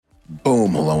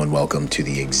Boom, hello and welcome to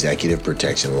the Executive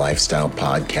Protection Lifestyle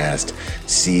Podcast,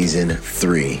 Season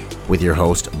 3. With your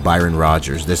host, Byron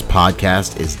Rogers. This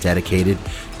podcast is dedicated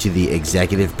to the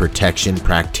executive protection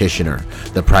practitioner,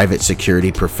 the private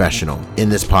security professional. In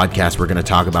this podcast, we're going to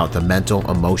talk about the mental,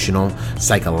 emotional,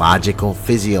 psychological,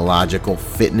 physiological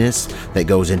fitness that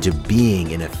goes into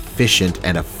being an efficient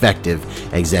and effective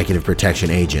executive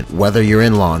protection agent. Whether you're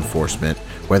in law enforcement,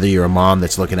 whether you're a mom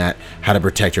that's looking at how to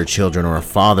protect her children or a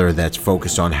father that's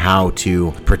focused on how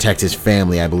to protect his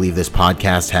family, I believe this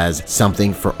podcast has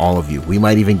something for all of you. We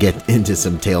might even get into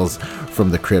some tales from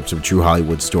the crypts of true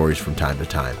Hollywood stories from time to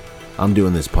time. I'm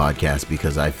doing this podcast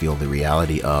because I feel the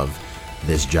reality of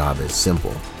this job is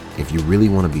simple. If you really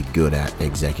want to be good at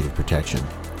executive protection,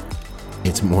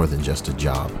 it's more than just a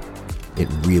job. It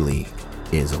really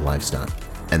is a lifestyle.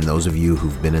 And those of you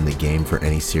who've been in the game for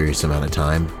any serious amount of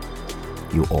time,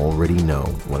 you already know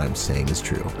what I'm saying is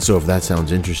true. So if that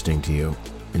sounds interesting to you,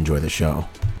 enjoy the show.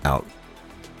 Out.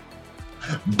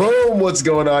 Boom! What's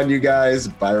going on, you guys?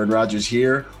 Byron Rogers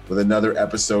here with another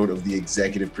episode of the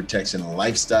Executive Protection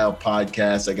Lifestyle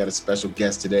Podcast. I got a special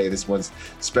guest today. This one's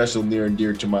special, near and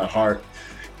dear to my heart.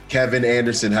 Kevin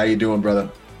Anderson, how you doing, brother?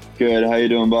 Good. How you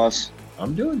doing, boss?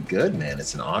 I'm doing good, man.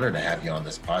 It's an honor to have you on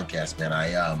this podcast, man.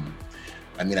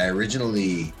 I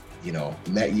originally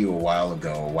met you a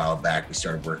while back. We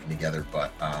started working together,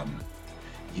 but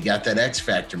you got that X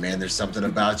factor, man. There's something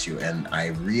about you, and I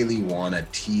really want to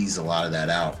tease a lot of that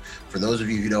out. For those of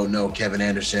you who don't know, Kevin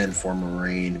Anderson, former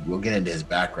Marine, we'll get into his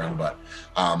background, but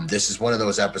this is one of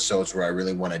those episodes where I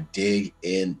really want to dig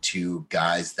into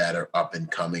guys that are up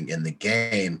and coming in the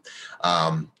game,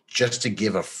 just to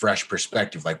give a fresh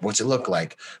perspective. Like, what's it look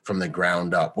like from the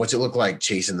ground up? What's it look like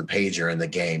chasing the pager in the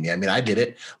game? Yeah, I mean, I did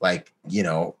it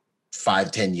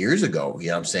 5-10 years ago, you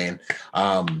know what I'm saying?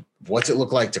 What's it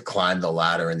look like to climb the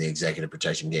ladder in the executive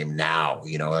protection game now?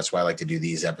 That's why I like to do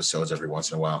these episodes every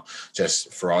once in a while,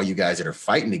 just for all you guys that are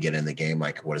fighting to get in the game.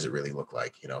 Like, what does it really look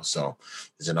like? So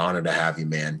it's an honor to have you,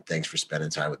 man. Thanks for spending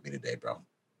time with me today, bro.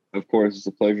 Of course, it's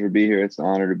a pleasure to be here. It's an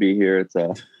honor to be here. It's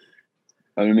an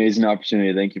amazing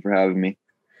opportunity. Thank you for having me.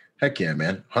 Heck yeah,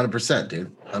 man. 100%,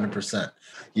 dude. 100%.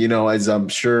 As I'm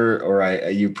sure, or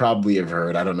you probably have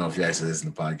heard, I don't know if you actually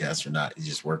listen to the podcast or not. You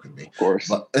just work with me. Of course.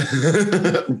 But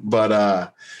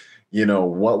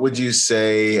what would you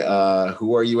say,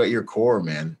 who are you at your core,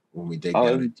 man, when we dig down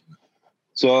into it?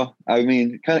 So,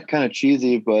 kind of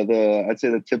cheesy, but I'd say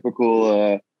the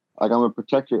typical, I'm a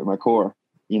protector at my core.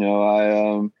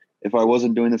 If I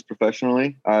wasn't doing this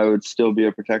professionally, I would still be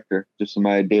a protector just in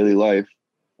my daily life.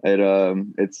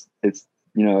 It's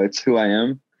who I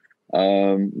am.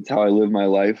 It's how I live my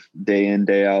life day in,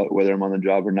 day out, whether I'm on the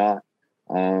job or not.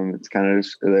 It's kind of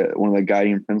just one of the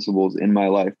guiding principles in my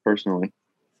life personally.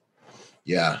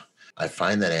 Yeah, I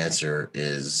find that answer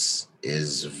is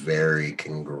very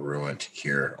congruent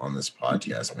here on this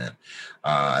podcast, man.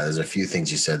 There's a few things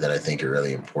you said that I think are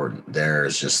really important.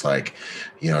 There's just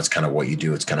it's kind of what you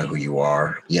do. It's kind of who you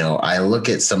are. I look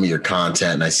at some of your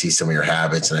content and I see some of your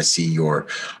habits and I see your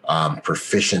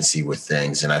proficiency with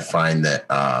things. And I find that,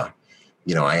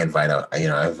 I invite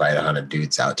 100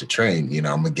 dudes out to train.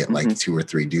 I'm going to get 2 or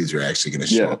 3 dudes who are actually going to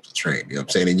show up to train. You know what I'm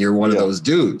saying? And you're one of those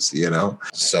dudes,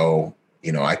 So,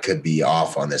 I could be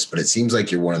off on this, but it seems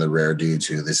like you're one of the rare dudes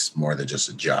who this is more than just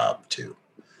a job too.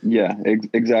 Yeah,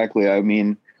 exactly. I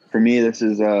mean, for me, this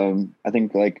is, I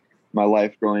think my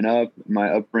life growing up, my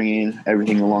upbringing,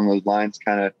 everything along those lines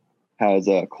kind of has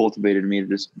cultivated me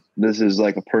to this is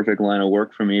like a perfect line of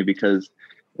work for me because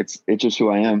it's just who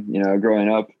I am. Growing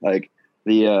up,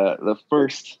 the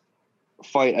first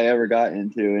fight I ever got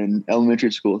into in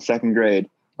elementary school, 2nd grade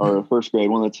or 1st grade,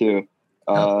 one of the two.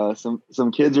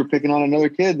 Some kids were picking on another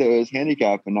kid that was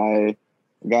handicapped, and I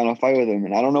got in a fight with him,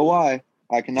 and I don't know why.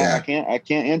 I can't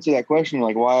answer that question,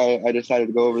 why I decided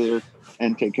to go over there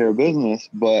and take care of business.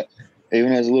 But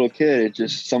even as a little kid, it's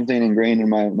just something ingrained in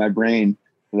my brain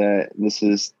that this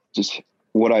is just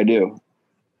what I do.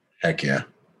 Heck yeah.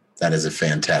 That is a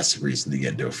fantastic reason to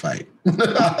get into a fight.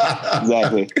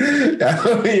 Exactly.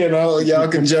 Y'all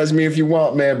can judge me if you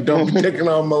want, man, but don't be picking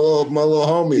on my little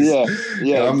homies.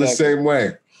 Yeah. I'm exactly the same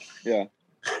way. Yeah.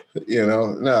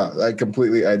 No, I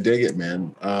dig it,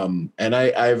 man. And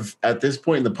I've at this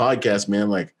point in the podcast,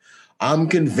 man, I'm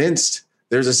convinced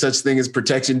there's a such thing as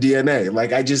protection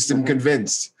DNA. I just am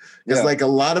convinced. Because a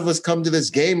lot of us come to this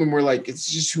game and we're like,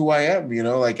 it's just who I am,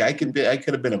 I could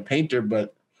have been a painter,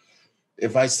 but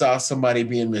if I saw somebody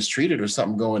being mistreated or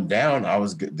something going down, I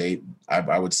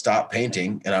would stop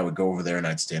painting and I would go over there and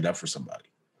I'd stand up for somebody.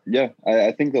 Yeah,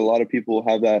 I think a lot of people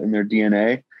have that in their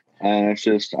DNA, and it's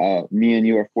just me and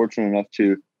you are fortunate enough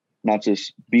to not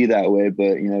just be that way,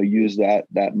 but, use that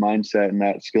mindset and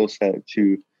that skill set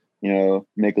to,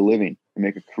 make a living and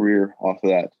make a career off of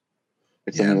that.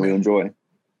 It's something that we enjoy.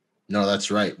 No,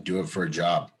 that's right. Do it for a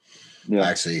job. Yeah. I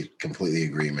actually completely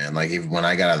agree, man. Like, even when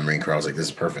I got out of the Marine Corps, I was like, this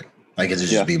is perfect. I get to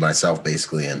just be myself,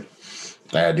 basically. And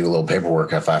I had to do a little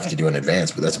paperwork if I have to do in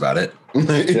advance, but that's about it.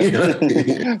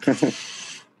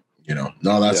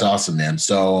 No, that's awesome, man.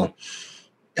 So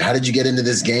how did you get into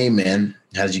this game, man?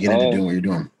 How did you get into doing what you're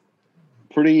doing?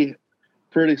 Pretty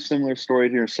similar story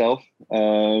to yourself.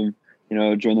 Joined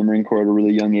the Marine Corps at a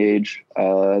really young age.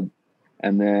 And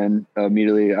then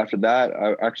immediately after that,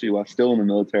 while still in the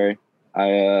military,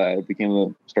 I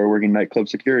started working nightclub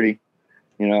security.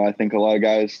 I think a lot of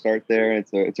guys start there.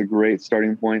 It's a great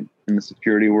starting point in the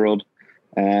security world.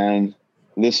 And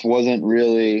this wasn't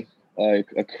really like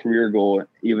a career goal,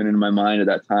 even in my mind at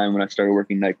that time when I started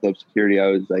working nightclub security. I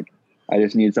was like, I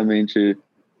just need something to,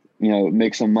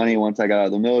 make some money once I got out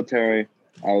of the military.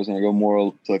 I was going to go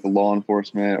more to like a law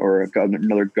enforcement or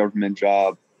another government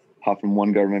job, hop from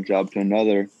one government job to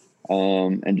another,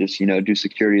 and just, do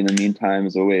security in the meantime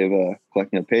as a way of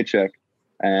collecting a paycheck.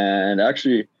 And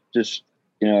actually just,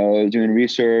 doing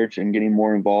research and getting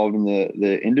more involved in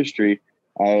the industry,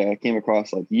 I came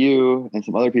across like you and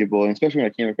some other people, and especially when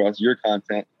I came across your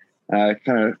content, I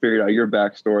kind of figured out your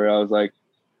backstory. I was like,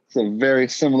 it's a very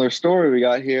similar story we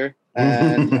got here.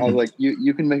 And I was like,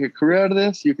 you can make a career out of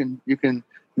this. You can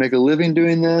make a living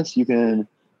doing this. You can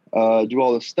do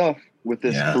all this stuff with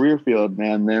this career field,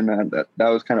 man. Then that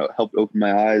was kind of helped open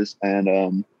my eyes. And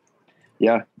and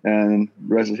the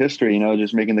rest is history,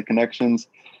 just making the connections,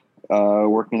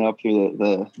 working up through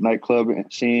the nightclub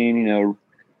scene, and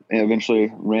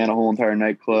eventually ran a whole entire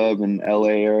nightclub in LA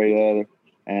area,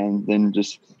 and then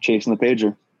just chasing the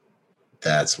pager.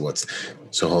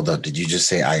 So hold up. Did you just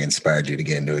say I inspired you to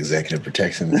get into executive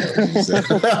protection?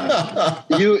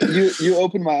 You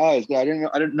opened my eyes. I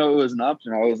didn't know it was an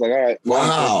option. I was like, all right,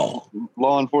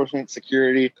 law enforcement,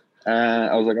 security.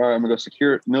 And I was like, all right, I'm gonna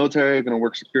go military, gonna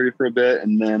work security for a bit,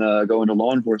 and then go into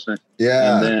law enforcement.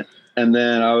 Yeah. And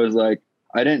then I was like,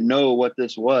 I didn't know what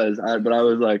this was, but I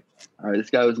was like, all right,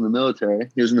 this guy was in the military.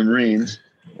 He was in the Marines,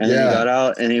 and then he got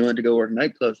out and he went to go work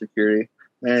nightclub security.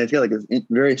 And it's got like a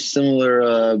very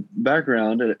similar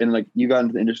background, and like you got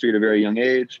into the industry at a very young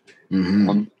age.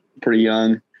 I'm pretty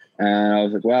young, and I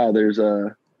was like, wow, there's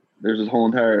this whole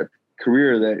entire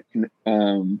career that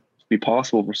can be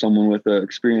possible for someone with the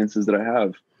experiences that I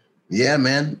have. Yeah,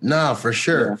 man. No, for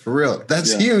sure. For real.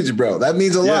 That's huge, bro. That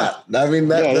means a lot. I mean,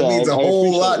 that means a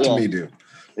whole lot to me, dude.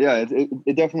 Yeah,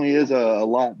 it definitely is a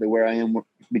lot that where I am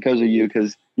because of you,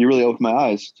 because you really opened my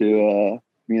eyes to,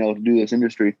 to do this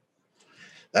industry.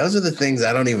 Those are the things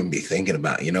I don't even be thinking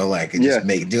about, like just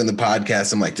doing the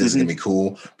podcast. I'm like, this is going to be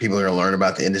cool. People are going to learn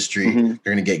about the industry. They're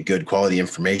going to get good quality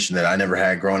information that I never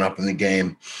had growing up in the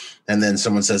game. And then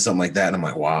someone says something like that, and I'm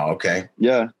like, wow, okay.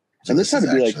 Yeah. So and this had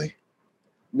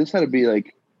to be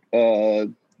like a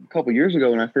couple years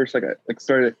ago when I first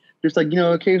started just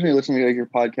occasionally listening to your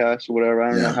podcast or whatever.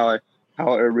 I don't know how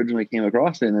I originally came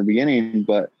across it in the beginning,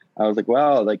 but I was like,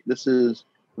 wow, like this is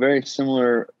very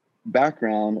similar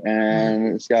background,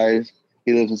 and this guy,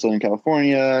 he lives in Southern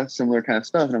California, similar kind of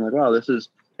stuff, and I'm like, wow, this is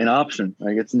an option.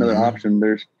 Like it's another option.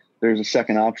 There's a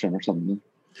second option or something.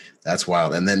 That's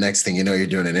wild. And then next thing you know, you're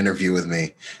doing an interview with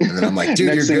me, and then I'm like,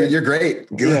 dude, you're good, you're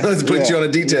great. Let's put you on a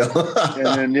detail.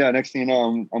 And then next thing you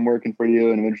know, I'm working for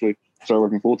you, and eventually start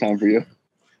working full time for you.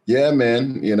 Yeah,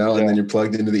 man. And then you're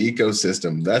plugged into the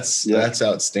ecosystem. That's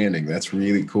outstanding. That's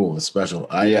really cool. It's special.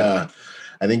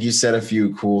 I think you said a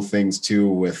few cool things too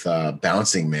with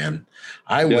bouncing, man.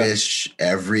 I wish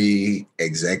every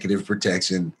executive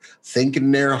protection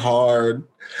thinking they're hard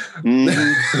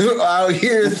out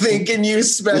here thinking you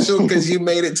special because you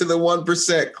made it to the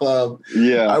 1% club.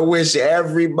 Yeah. I wish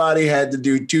everybody had to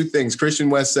do two things. Christian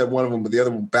West said one of them, but the other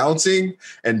one, bouncing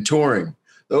and touring.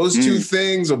 Those two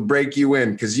things will break you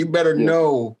in because you better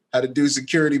know how to do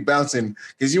security bouncing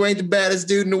because you ain't the baddest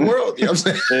dude in the world. You know what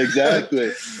I'm saying?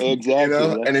 Exactly.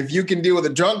 And if you can deal with a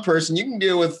drunk person, you can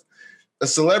deal with a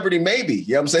celebrity maybe.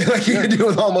 You know what I'm saying? Like you can deal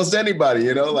with almost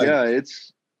anybody,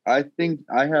 I think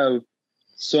I have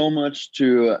so much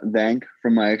to thank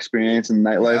from my experience in the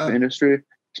nightlife industry,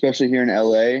 especially here in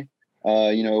LA.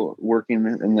 Working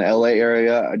in the LA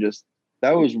area,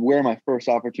 that was where my first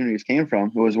opportunities came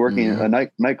from. It was working in a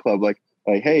nightclub. Like,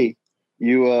 hey,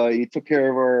 you took care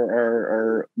of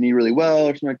our me really well,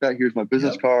 or something like that. Here's my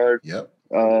business card. Yep.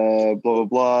 Blah blah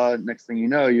blah. Next thing you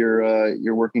know,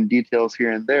 you're working details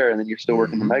here and there, and then you're still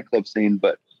working the nightclub scene.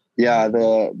 But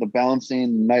the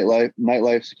bouncing,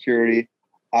 nightlife security,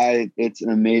 it was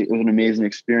an amazing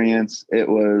experience. It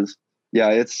was,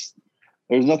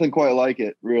 there's nothing quite like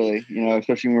it, really,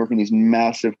 especially when working these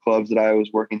massive clubs that I was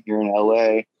working here in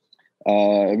LA,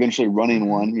 eventually running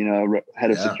one,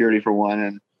 head of security for one.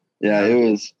 And it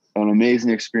was an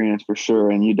amazing experience for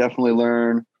sure. And you definitely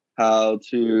learn how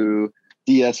to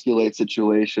de-escalate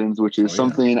situations, which is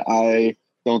something I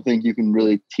don't think you can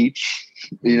really teach,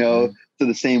 to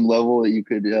the same level that you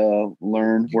could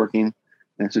learn working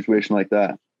in a situation like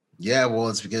that. Yeah, well,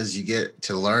 it's because you get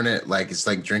to learn it. Like, it's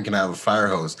like drinking out of a fire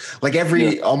hose. Like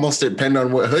almost depending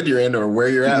on what hood you're in or where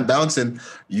you're at bouncing,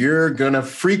 you're going to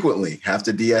frequently have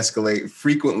to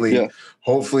de-escalate,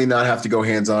 hopefully not have to go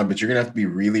hands-on, but you're going to have to be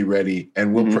really ready.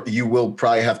 And you will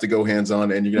probably have to go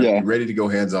hands-on, and you're going to have to be ready to go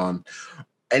hands-on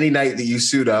any night that you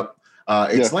suit up.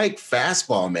 It's like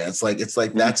fastball, man. It's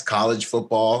like that's college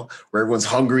football where everyone's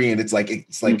hungry and it's like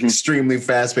extremely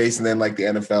fast paced. And then like the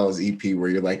NFL is EP where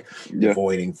you're like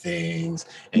avoiding things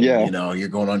and you're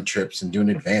going on trips and doing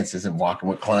advances and walking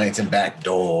with clients and back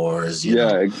doors, you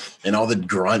know, and all the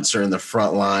grunts are in the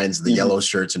front lines, the yellow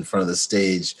shirts in front of the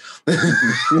stage,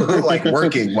 like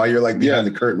working while you're like behind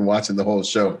the curtain watching the whole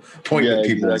show, pointing at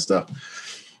people and stuff.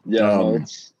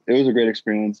 It was a great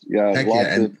experience.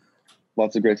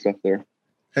 Lots of great stuff there.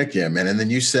 Heck yeah, man. And then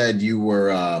you said you were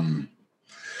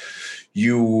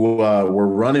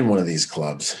running one of these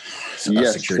clubs, a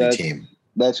security team.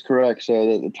 That's correct.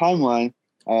 So the timeline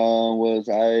was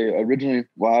I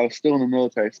was still in the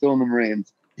military, still in the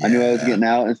Marines. I knew I was getting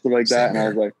out and stuff like that. And I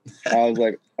was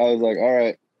like, all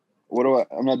right,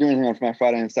 I'm not doing anything on my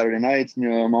Friday and Saturday nights.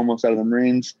 I'm almost out of the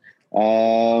Marines. Hey,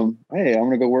 I'm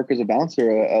going to go work as a bouncer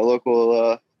at a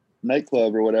local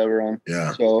nightclub or whatever.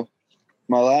 So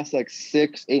my last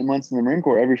 6-8 months in the Marine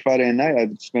Corps, every Friday night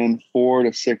I'd spend 4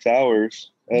 to 6 hours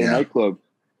at a nightclub,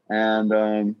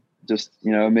 and just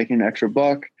making an extra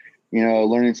buck,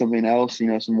 learning something else,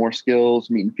 some more skills,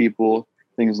 meeting people,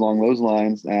 things along those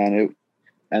lines. And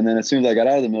then as soon as I got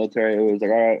out of the military, it was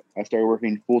like, all right, I started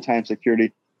working full-time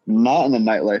security, not in the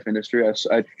nightlife industry. I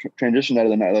transitioned out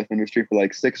of the nightlife industry for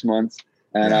 6 months,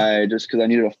 and because I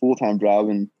needed a full-time job,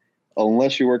 and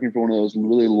unless you're working for one of those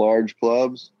really large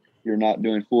clubs, you're not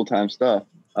doing full-time stuff.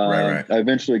 I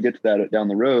eventually get to that down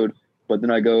the road, but then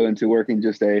I go into working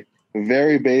just a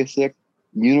very basic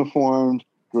uniformed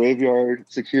graveyard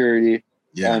security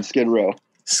on Skid Row.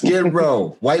 Skid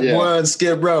Row, white boy on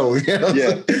Skid Row.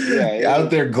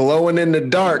 Out there glowing in the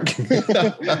dark.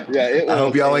 I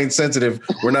hope y'all ain't sensitive.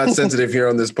 We're not sensitive here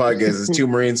on this podcast. It's two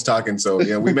Marines talking, so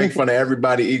we make fun of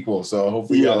everybody equal. So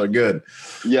hopefully y'all are good.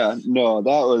 No, that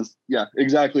was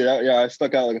exactly that. I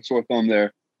stuck out like a sore thumb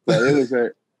there. But it was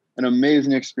an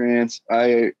amazing experience.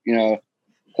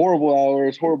 Horrible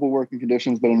hours, horrible working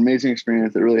conditions, but an amazing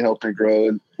experience that really helped me grow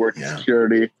and work in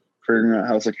security, figuring out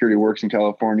how security works in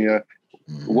California.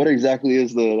 What exactly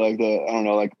is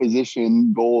the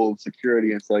position, goal of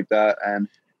security and stuff like that. And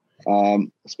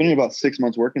spending about 6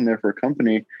 months working there for a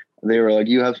company, they were like,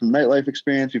 you have some nightlife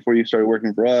experience before you started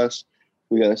working for us.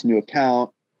 We got this new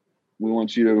account. We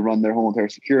want you to run their whole entire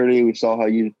security. We saw how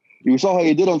you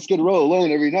did on Skid Row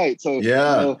alone every night. So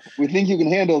we think you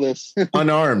can handle this.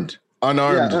 Unarmed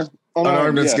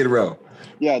in Skid Row.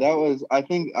 Yeah, that was. I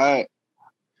think I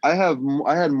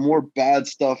had more bad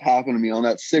stuff happen to me on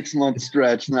that 6 month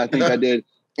stretch than I think I did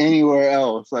anywhere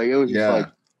else. It was just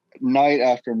night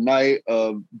after night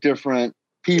of different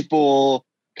people,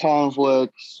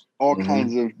 conflicts, all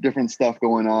kinds of different stuff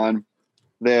going on.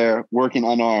 There working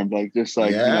unarmed, a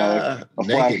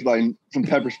flashlight, some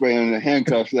pepper spray, and a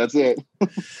handcuffs. That's it.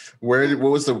 What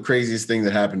was the craziest thing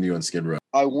that happened to you on Skid Row?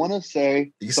 I want to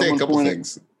say you can say a couple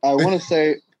things. I want to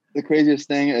say the craziest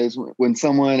thing is when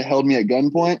someone held me at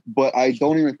gunpoint, but I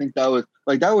don't even think that was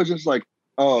just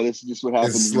oh, this is just what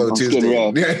happens. Slow Tuesday.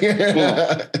 Skid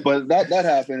Row. But that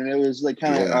happened, and it was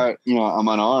I'm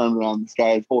unarmed, and this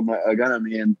guy's holding a gun at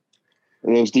me, and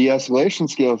those de-escalation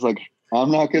skills, I'm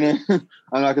not gonna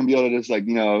be able to just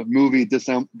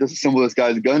disassemble this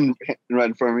guy's gun right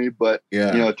in front of me, but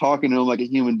talking to him like a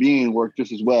human being worked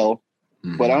just as well.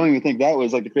 Mm-hmm. But I don't even think that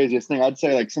was the craziest thing. I'd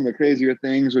say some of the crazier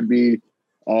things would be,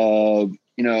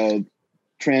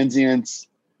 transients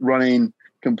running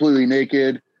completely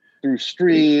naked through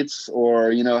streets,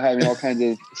 or having all kinds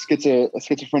of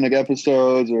schizophrenic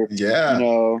episodes, or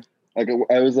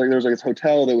there was this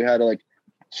hotel that we had to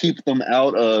keep them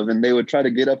out of, and they would try to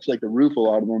get up to the roof, a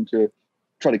lot of them, to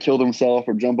try to kill themselves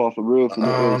or jump off the roof. And it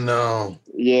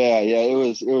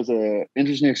was a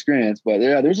interesting experience. But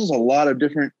there's just a lot of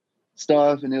different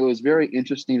stuff, and it was very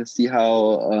interesting to see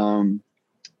how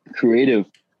creative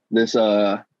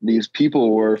these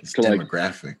people were it's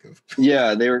demographic of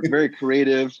they were very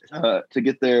creative to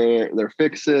get their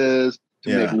fixes,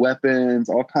 to make weapons,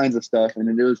 all kinds of stuff. And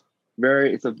it was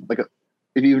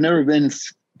if you've never been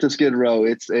to Skid Row,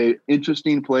 it's a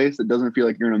interesting place. It doesn't feel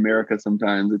like you're in America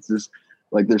sometimes. It's just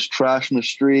like there's trash in the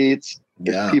streets,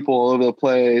 there's people all over the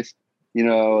place. You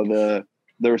know,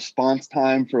 the response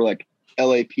time for like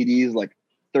LAPD is like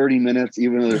 30 minutes,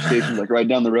 even though their station's like right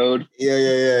down the road.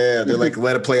 Yeah. They're like,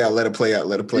 let it play out.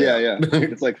 Yeah.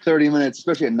 It's like 30 minutes,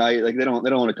 especially at night. Like they don't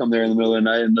want to come there in the middle of the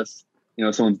night unless, you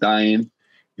know, someone's dying.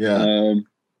 Yeah.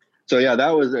 So yeah,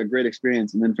 that was a great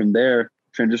experience. And then from there,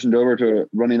 transitioned over to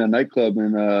running a nightclub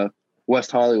in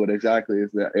West Hollywood, exactly,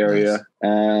 is that area. Nice.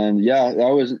 And yeah, that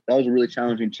was really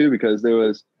challenging too, because there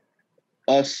was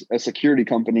us, a security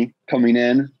company, coming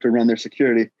in to run their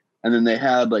security, and then they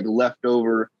had like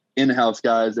leftover in-house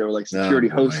guys that were like security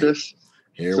hostess.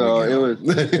 So it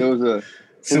was a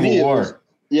Civil War.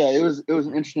 It was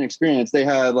an interesting experience. They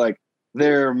had like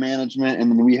their management,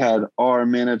 and then we had our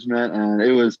management,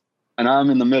 and I'm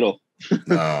in the middle.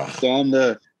 Oh. So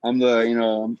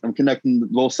I'm connecting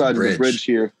both sides of the bridge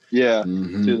here. Yeah.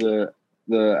 Mm-hmm. To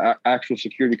the actual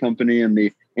security company and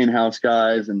the in-house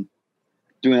guys, and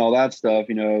doing all that stuff,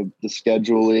 you know, the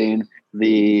scheduling,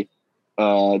 the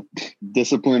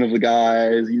discipline of the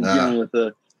guys, dealing with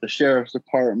the sheriff's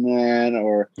department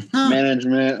or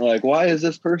management. Like, why is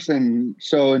this person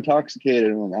so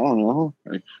intoxicated? I'm like, I don't know,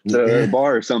 like the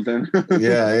bar or something.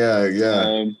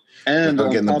 Yeah. And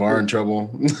don't get in the bar in trouble.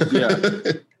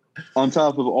 On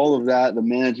top of all of that, the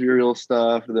managerial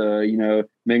stuff,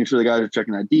 making sure the guys are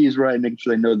checking IDs right, making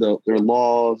sure they know their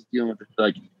laws, dealing with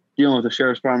the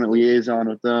sheriff's department liaison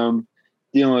with them,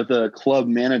 dealing with the club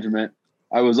management.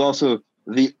 I was also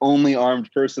the only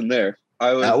armed person there.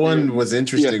 That one was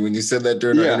interesting. When you said that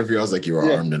during our interview, I was like, you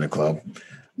were armed in a club?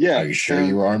 Yeah. Are you sure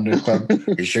you were armed in a club?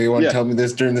 Are you sure you want to tell me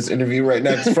this during this interview right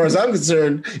now? As far as I'm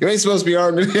concerned, you ain't supposed to be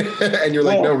armed. And you're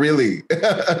like, no, really?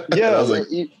 Yeah. I was like,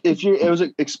 it was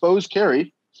exposed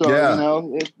carry.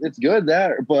 So, it's good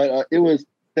that, but it was,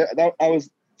 I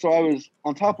was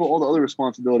on top of all the other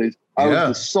responsibilities. I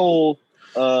was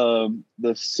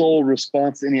the sole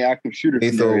response to any active shooter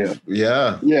scenario.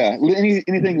 Yeah.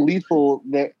 Anything lethal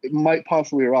that might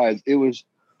possibly arise. It was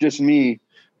just me.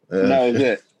 And that was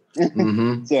it.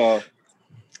 Mm-hmm. So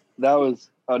that was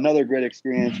another great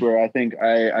experience where I think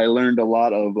I learned a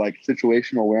lot of like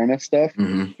situational awareness stuff,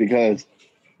 because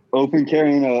open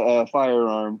carrying a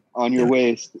firearm on your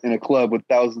waist in a club with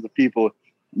thousands of people,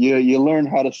 you learn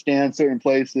how to stand certain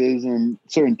places and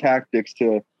certain tactics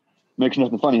to make sure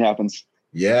nothing funny happens.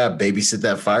 Yeah, babysit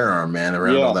that firearm, man,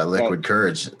 around all that liquid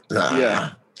courage.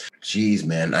 Jeez,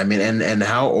 man. I mean, and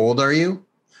how old are you?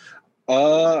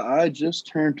 I just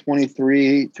turned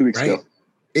 23 2 weeks ago.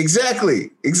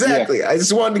 Exactly. Yeah. I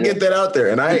just wanted to get that out there.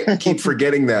 And I keep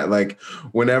forgetting that. Like,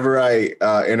 whenever I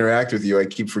interact with you, I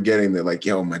keep forgetting that, like,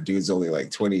 yo, my dude's only like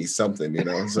 20 something, you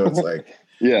know? So it's like,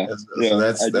 so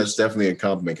that's definitely a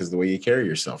compliment, because the way you carry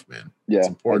yourself, man. Yeah.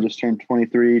 I just turned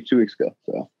 23 2 weeks ago.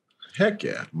 So heck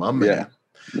yeah, my man. Yeah.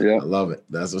 I love it.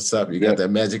 That's what's up. You got that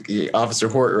magic Officer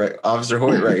Hoyt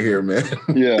right here, man.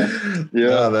 Yeah.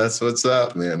 No, that's what's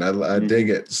up, man. I dig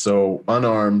it. So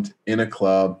unarmed in a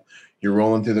club, you're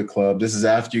rolling through the club. This is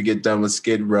after you get done with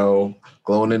Skid Row,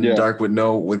 glowing in the dark with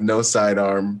no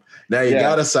sidearm. Now you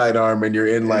got a sidearm, and you're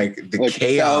in like the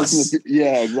chaos.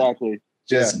 Exactly.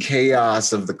 Just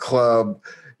chaos of the club,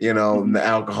 and the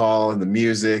alcohol and the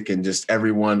music and just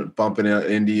everyone bumping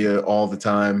into you all the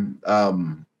time.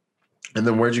 And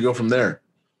then where'd you go from there?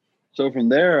 So from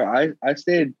there, I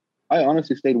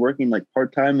honestly stayed working like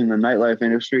part-time in the nightlife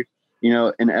industry, in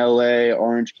LA,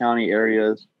 Orange County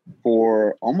areas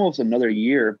for almost another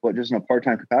year, but just in a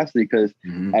part-time capacity, because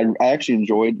I actually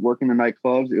enjoyed working in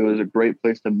nightclubs. It was a great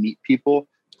place to meet people,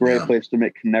 great place to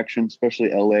make connections,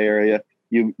 especially LA area.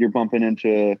 You're bumping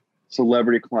into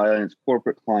celebrity clients,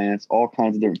 corporate clients, all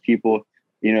kinds of different people.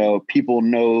 People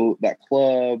know that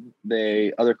club,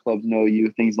 other clubs know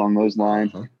you, things along those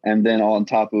lines. And then on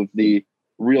top of the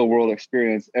real world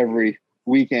experience every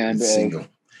weekend,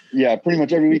 pretty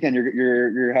much every weekend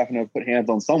you're having to put hands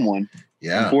on someone.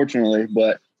 Yeah. Unfortunately,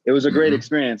 but it was a great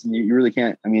experience, and you really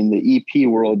can't. I mean, the EP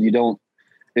world, you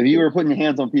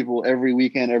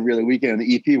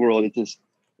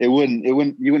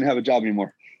wouldn't have a job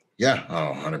anymore. Yeah.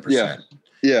 Oh, 100%.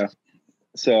 Yeah.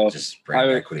 So just brand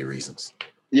equity reasons.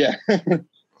 Yeah.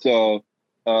 So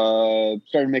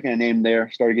started making a name there,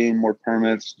 started getting more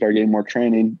permits, started getting more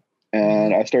training.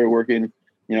 And I started working,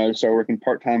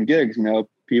 part-time gigs.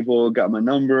 People got my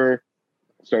number,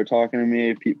 started talking to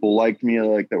me. People liked me,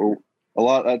 like that were a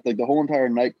lot like the whole entire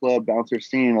nightclub bouncer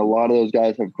scene. A lot of those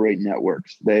guys have great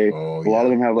networks. A lot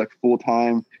of them have like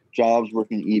full-time jobs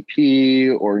working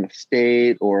EP or in a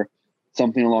state or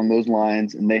something along those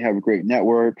lines, and they have great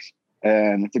networks.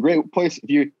 And it's a great place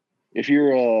if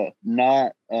you're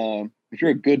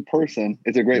a good person,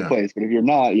 it's a great place. But if you're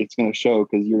not, it's going to show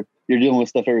because you're dealing with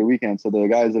stuff every weekend. So the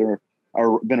guys that are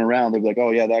been around, they'll be like,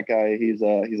 oh yeah, that guy, he's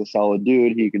a solid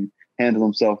dude. He can handle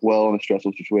himself well in a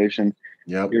stressful situation.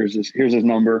 Yep. Here's his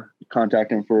number.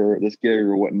 Contact him for this gig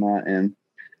or whatnot. And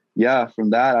yeah,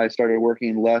 from that I started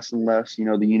working less and less.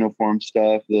 The uniform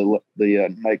stuff, the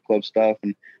nightclub stuff,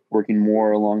 and working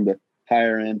more along the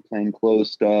higher end plain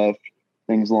clothes stuff,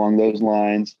 things along those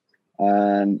lines.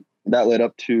 And that led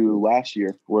up to last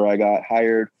year where I got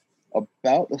hired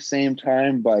about the same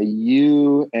time by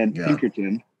you and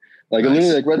Pinkerton. Like nice.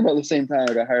 Literally right about the same time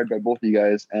I got hired by both of you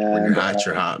guys. And when you're hot,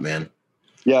 you're hot, man.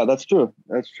 Yeah, that's true.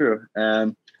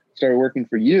 And started working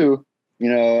for you,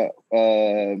 in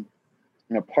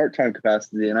a part-time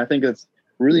capacity. And I think it's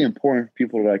really important for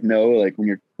people to like know, like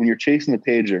when you're chasing the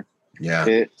pager,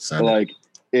 it's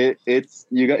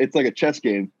like a chess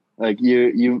game. Like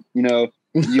you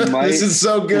might. This is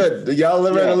so good. Y'all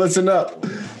better listen up.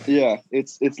 Yeah,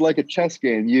 it's like a chess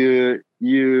game. You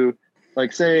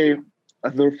like say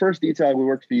the first detail we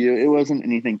worked for you. It wasn't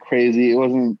anything crazy. It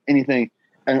wasn't anything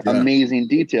amazing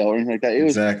detail or anything like that. It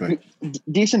was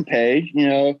decent pay.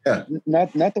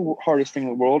 Not the hardest thing in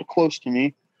the world. Close to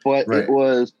me, but it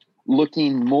was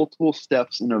looking multiple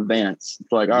steps in advance.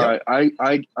 It's like, all right,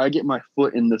 I get my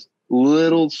foot in this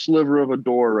little sliver of a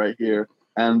door right here,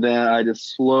 and then I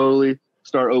just slowly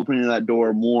start opening that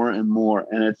door more and more.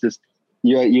 And it's just,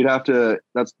 you'd have to,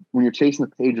 that's when you're chasing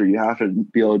the pager, you have to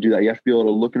be able to do that. You have to be able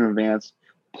to look in advance,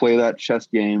 play that chess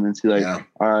game and see like,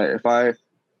 all right, if I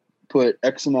put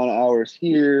X amount of hours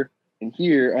here and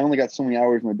here, I only got so many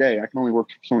hours in a day. I can only work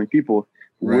for so many people.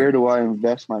 Right. Where do I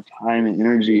invest my time and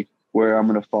energy where I'm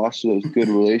going to foster those good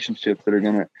relationships that are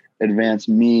going to advance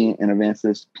me and advance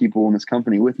this people in this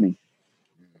company with me?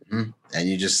 Mm-hmm. And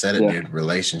you just said it, dude,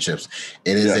 relationships.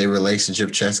 It is a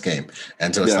relationship chess game.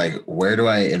 And so it's like, where do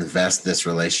I invest this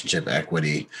relationship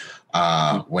equity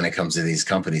when it comes to these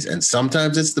companies? And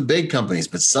sometimes it's the big companies,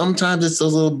 but sometimes it's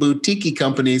those little boutique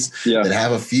companies that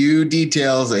have a few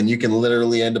details and you can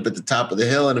literally end up at the top of the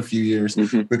hill in a few years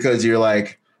because you're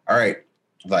like, all right,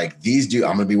 like these dudes,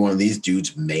 I'm going to be one of these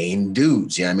dudes' main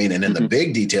dudes. You know what I mean? And then the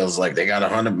big details, like they got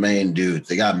 100 main dudes.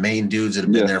 They got main dudes that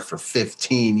have been there for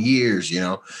 15 years,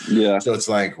 Yeah. So it's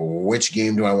like, which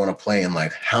game do I want to play? And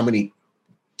like, how many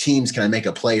teams can I make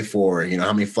a play for?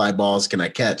 How many fly balls can I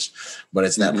catch? But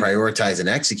it's that prioritize and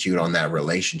execute on that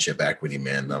relationship equity,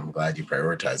 man. I'm glad you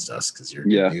prioritized us because you're a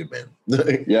good dude, man.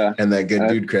 And that good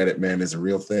dude credit, man, is a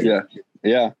real thing.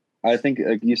 Yeah. I think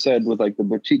like you said with like the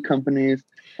boutique companies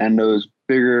and those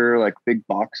bigger, like big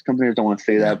box companies, I don't want to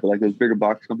say that, but like those bigger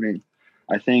box companies,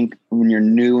 I think when you're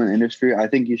new in the industry, I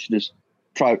think you should just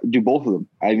do both of them.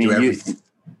 I mean, try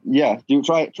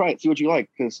it, see what you like.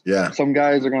 Because some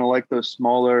guys are going to like those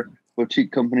smaller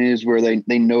boutique companies where they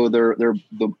know they're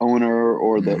the owner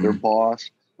or their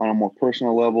boss on a more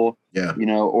personal level,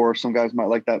 or some guys might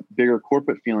like that bigger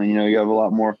corporate feeling. You have a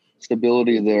lot more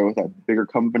stability there with that bigger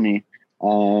company.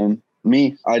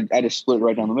 Me, I just split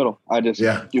right down the middle. I just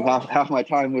do half my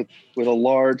time with a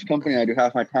large company. I do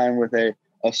half my time with a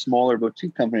smaller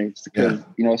boutique company because,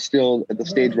 still at the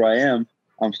stage where I am,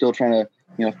 I'm still trying to,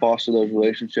 foster those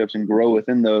relationships and grow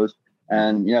within those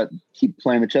and, keep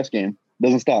playing the chess game.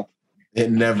 Doesn't stop. It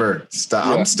never stops.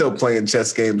 I'm still playing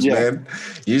chess games, man.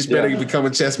 You just better become a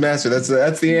chess master.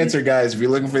 That's the answer, guys. If you're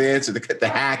looking for the answer, the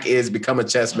hack is become a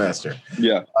chess master.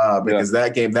 Because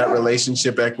that game, that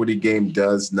relationship equity game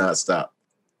does not stop.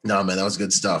 No, man, that was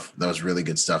good stuff. That was really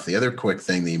good stuff. The other quick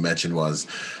thing that you mentioned was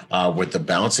with the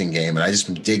bouncing game. And I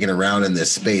just been digging around in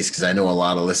this space because I know a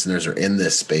lot of listeners are in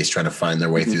this space trying to find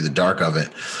their way through the dark of it.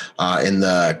 In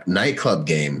the nightclub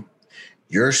game,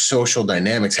 your social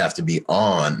dynamics have to be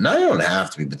on. Now, you don't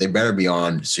have to be, but they better be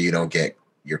on so you don't get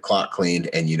your clock cleaned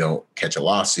and you don't catch a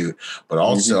lawsuit, but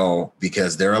also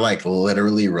because there are like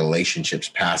literally relationships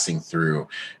passing through.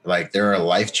 Like there are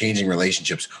life-changing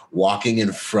relationships walking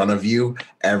in front of you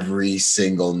every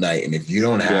single night. And if you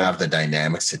don't have the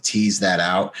dynamics to tease that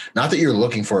out, not that you're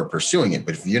looking for or pursuing it,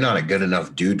 but if you're not a good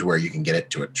enough dude to where you can get it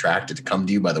to attract it to come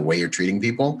to you by the way you're treating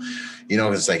people, you know,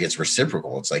 it's like, it's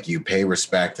reciprocal. It's like you pay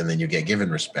respect and then you get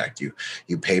given respect. You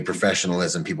pay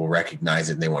professionalism, people recognize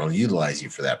it and they want to utilize you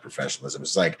for that professionalism.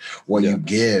 It's like what you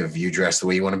give, you dress the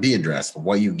way you want to be addressed.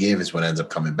 What you give is what ends up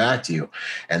coming back to you.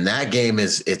 And that game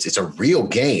is, it's a real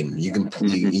game. You can,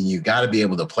 you got to be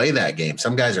able to play that game.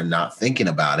 Some guys are not thinking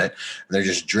about it. They're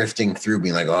just drifting through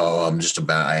being like, oh, I'm just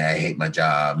about, I hate my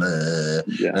job. And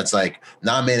it's like,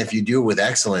 nah, man, if you do it with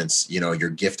excellence, you know, your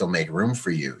gift will make room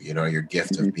for you. You know, your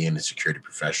gift of being a security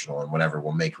professional and whatever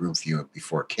will make room for you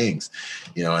before kings,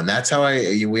 you know. And that's how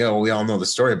we all know the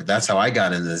story, but that's how I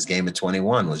got into this game at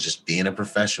 21, was just being a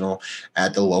professional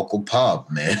at the local pub,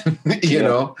 man, you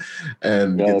know,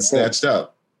 and getting snatched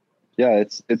up. Yeah.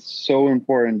 It's so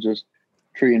important. Just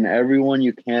treating everyone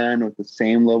you can with the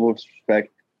same level of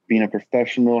respect, being a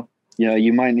professional. You know,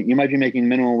 you might be making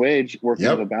minimum wage working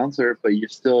as a bouncer, but you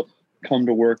still come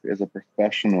to work as a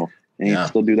professional, and you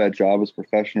still do that job as a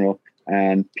professional,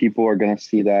 and people are going to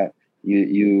see that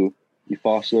you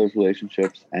foster those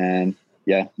relationships, and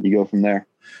you go from there.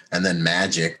 And then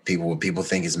magic, people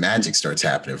think is magic starts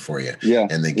happening for you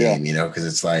in the game, you know, because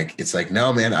it's like,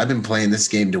 no, man, I've been playing this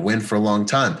game to win for a long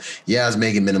time. Yeah, I was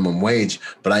making minimum wage,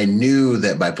 but I knew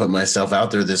that by putting myself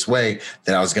out there this way,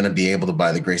 that I was going to be able to,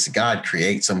 by the grace of God,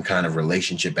 create some kind of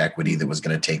relationship equity that was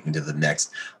going to take me to the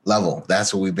next level.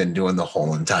 That's what we've been doing the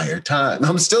whole entire time.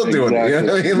 I'm still doing it. You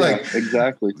know what I mean? Like,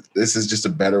 exactly. This is just a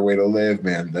better way to live,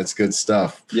 man. That's good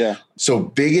stuff. Yeah. So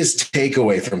biggest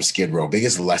takeaway from Skid Row,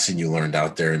 biggest lesson you learned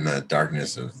out there in the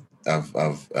darkness of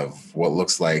what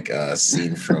looks like a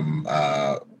scene from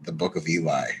the Book of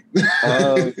Eli.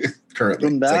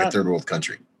 Currently, it's like a third world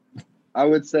country. I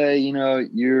would say, you know,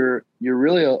 you're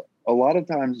really a lot of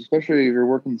times, especially if you're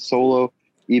working solo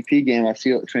EP game, I see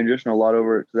it transition a lot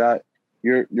over to that.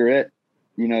 You're it.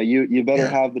 You know, you better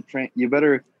have you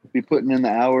better be putting in the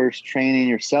hours training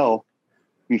yourself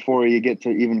before you get to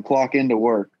even clock into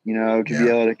work, you know, to be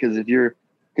able to, because if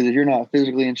you're not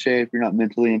physically in shape, you're not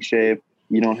mentally in shape,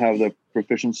 you don't have the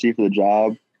proficiency for the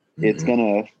job, it's going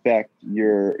to affect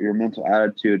your mental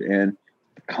attitude. And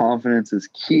confidence is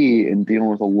key in dealing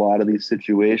with a lot of these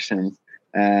situations.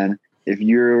 And if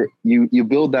you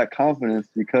build that confidence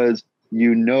because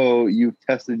you know you've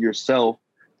tested yourself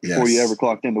before you ever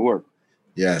clocked into work.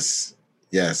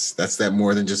 Yes, that's that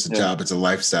more than just a job. It's a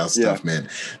lifestyle stuff, man.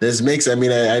 This makes, I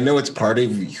mean, I know it's part of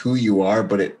who you are,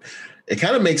 but it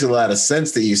kind of makes a lot of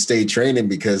sense that you stay training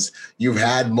because you've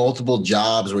had multiple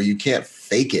jobs where you can't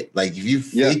fake it. Like if you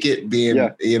fake it being,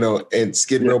 you know, in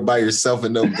Skid Row by yourself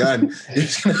and no gun, you're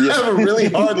just going to have a really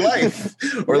hard life.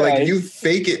 Or like if you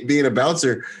fake it being a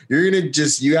bouncer, you're going to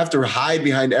you have to hide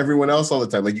behind everyone else all the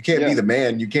time. Like you can't be the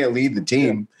man. You can't lead the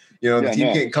team. You know, the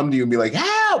team can't come to you and be like,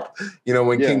 help, you know,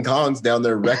 when King Kong's down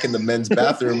there wrecking the men's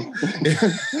bathroom. On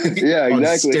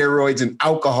steroids and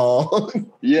alcohol.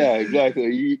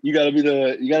 Exactly. You got to be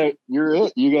you're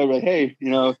it. You got to be like, hey, you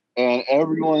know, and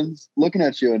everyone's looking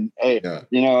at you. And hey,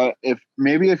 you know, if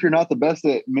you're not the best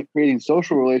at creating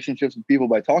social relationships with people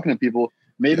by talking to people,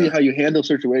 maybe how you handle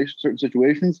certain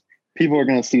situations, people are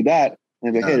going to see that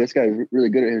and be like, hey, this guy's really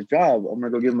good at his job. I'm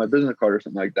going to go give him my business card or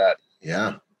something like that.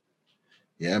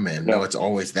 Yeah, man. No, it's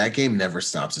always, that game never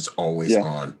stops. It's always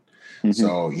on.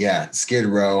 So Skid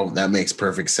Row, that makes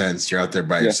perfect sense. You're out there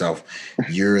by yourself.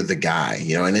 You're the guy,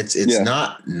 you know, and it's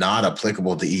not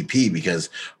applicable to EP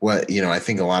because what, you know, I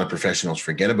think a lot of professionals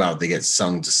forget about, they get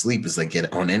sung to sleep is like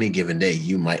on any given day,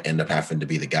 you might end up having to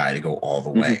be the guy to go all the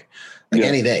way. Like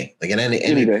any day, like at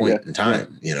any point in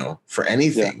time, you know, for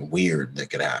anything weird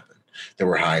that could happen that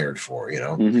we're hired for, you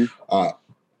know.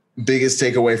 Biggest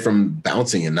takeaway from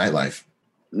bouncing in nightlife.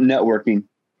 Networking.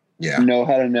 Know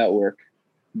how to network.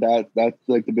 That's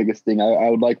like the biggest thing. I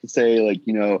would like to say, like,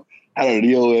 you know, how to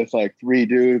deal with like three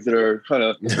dudes that are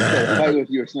trying to fight with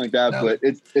you or something like that. But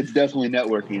it's definitely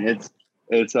networking.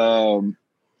 It's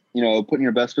you know, putting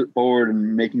your best foot forward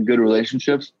and making good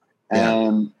relationships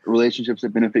and relationships that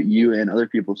benefit you and other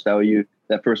people. So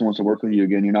that person wants to work with you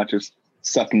again. You're not just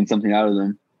sucking something out of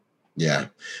them. Yeah,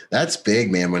 that's big,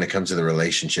 man. When it comes to the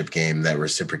relationship game, that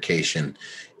reciprocation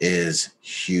is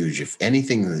huge. If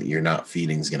anything that you're not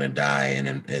feeding is going to die,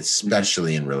 and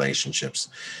especially in relationships,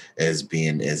 is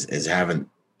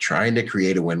trying to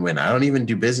create a win-win. I don't even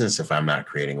do business if I'm not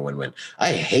creating a win-win.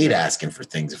 I hate asking for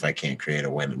things if I can't create a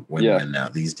win-win now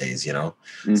these days, you know.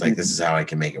 It's like, this is how I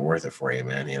can make it worth it for you,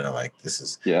 man. You know, like this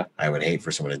is, I would hate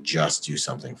for someone to just do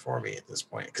something for me at this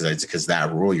point. Because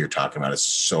that rule you're talking about is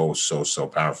so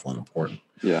powerful and important.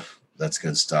 Yeah. That's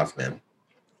good stuff, man.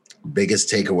 Biggest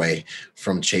takeaway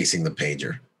from chasing the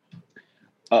pager.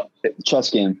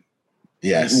 Chess game.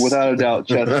 Yes. Without a doubt,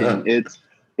 chess game. It's,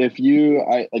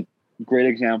 great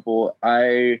example.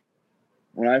 I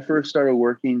when I first started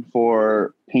working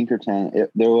for Pinkerton,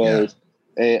 there was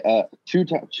two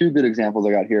good examples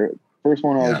I got here. First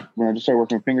one was when I just started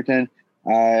working for Pinkerton,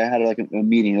 I had like a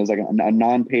meeting. It was like a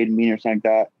non-paid meeting or something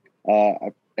like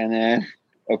that. And then,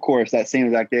 of course, that same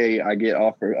exact day, I get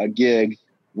offered a gig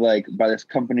like by this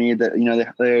company that, you know,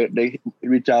 they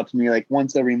reach out to me like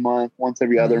once every month, once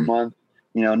every other month,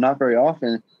 you know, not very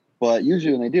often, but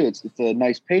usually when they do, it's a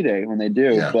nice payday when they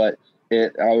do. Yeah. But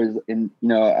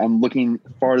I'm looking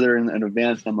farther in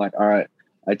advance. I'm like, all right,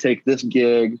 I take this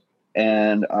gig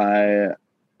and I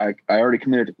already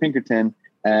committed to Pinkerton,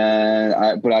 and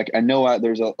I know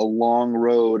there's a long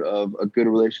road of a good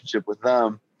relationship with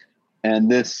them, and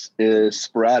this is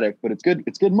sporadic, but it's good.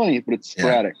 It's good money, but it's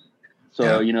sporadic. Yeah.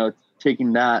 So, you know,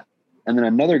 taking that. And then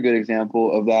another good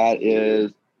example of that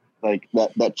is like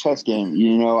that chess game.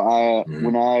 You know,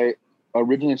 when I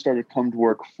originally started to come to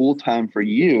work full time for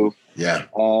you. Yeah.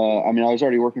 I mean, I was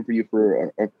already working for you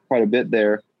for quite a bit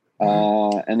there.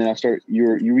 And then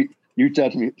you reached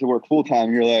out to me to work full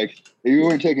time. You're like, you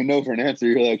weren't taking no for an answer.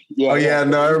 You're like, yeah. Oh yeah,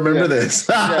 no, I remember this.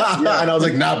 And I was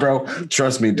like, nah, bro,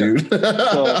 trust me, dude.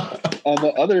 So on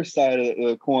the other side of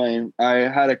the coin, I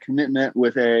had a commitment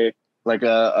with a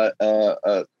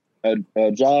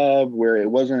job where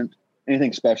it wasn't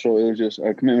anything special. It was just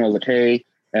a commitment. I was like, hey,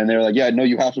 and they were like, yeah, no,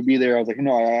 you have to be there. I was like,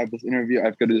 no, I have this interview. I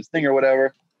have to go to this thing or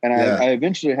whatever. And I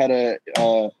eventually had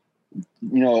to,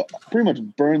 pretty much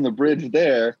burn the bridge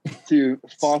there to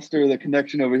foster the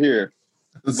connection over here.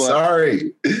 But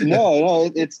sorry. No,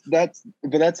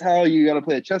 that's how you got to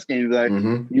play a chess game. Like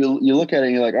you look at it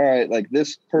and you're like, all right, like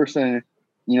this person,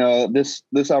 you know, this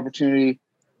opportunity,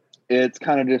 it's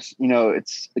kind of just, you know,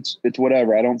 it's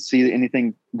whatever. I don't see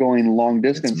anything going long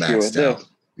distance here with this.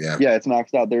 Yeah, it's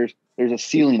maxed out. There's a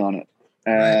ceiling on it.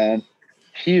 And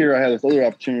here I have this other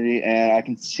opportunity and I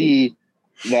can see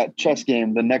that chess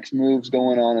game, the next moves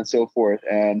going on and so forth.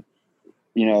 And,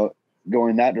 you know,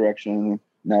 going that direction.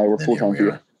 Now we're full time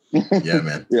here. Yeah,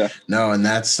 man. Yeah. No, and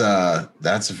that's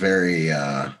very,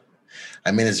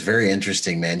 it's very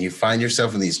interesting, man. You find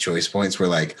yourself in these choice points where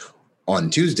like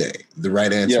on Tuesday, the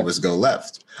right answer was go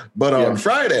left. But on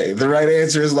Friday, the right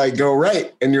answer is like go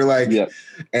right. And you're like,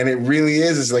 and it really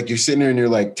is. It's like you're sitting there and you're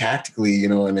like tactically, you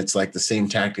know, and it's like the same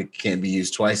tactic can't be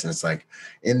used twice. And it's like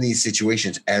in these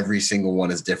situations, every single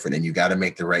one is different and you got to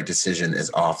make the right decision as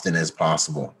often as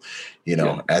possible. You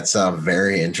know, that's a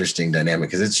very interesting dynamic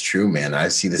because it's true, man. I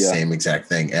see the same exact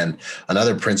thing. And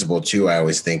another principle too, I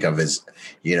always think of is,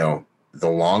 you know, the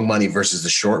long money versus the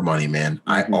short money, man.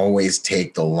 I always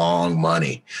take the long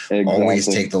money. Exactly. Always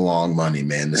take the long money,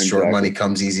 man. The short money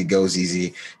comes easy, goes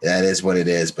easy. That is what it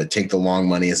is. But take the long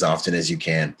money as often as you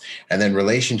can. And then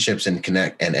relationships and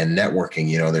connect and networking,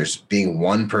 you know, there's being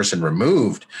one person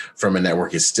removed from a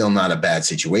network is still not a bad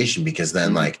situation because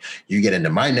then like you get into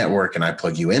my network and I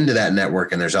plug you into that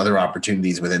network and there's other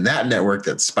opportunities within that network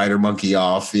that spider monkey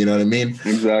off, you know what I mean?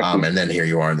 Exactly. And then here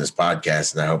you are in this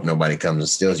podcast and I hope nobody comes and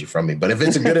steals you from me. But if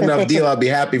it's a good enough deal, I'll be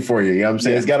happy for you. You know what I'm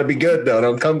saying? It's got to be good, though.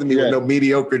 Don't come to me with no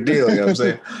mediocre deal. You know what I'm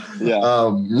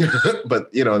saying? But,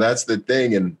 you know, that's the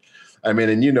thing. And I mean,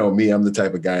 and you know me, I'm the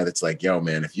type of guy that's like, yo,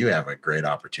 man, if you have a great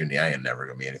opportunity, I ain't never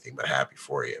going to be anything but happy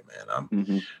for you,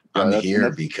 man. I'm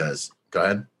here because, go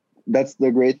ahead. That's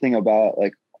the great thing about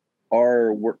like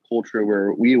our work culture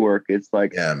where we work. It's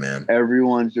like, man,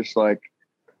 everyone's just like,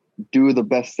 do the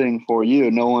best thing for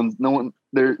you. No one's going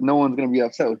to be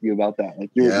upset with you about that. Like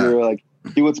you're like,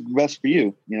 do what's best for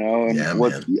you, you know, and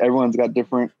everyone's got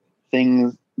different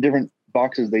things, different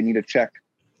boxes they need to check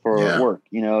for work.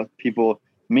 You know,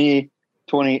 me,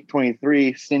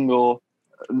 23, single,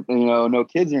 you know, no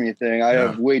kids or anything. I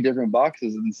have way different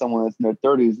boxes than someone that's in their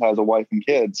 30s has a wife and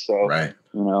kids. So,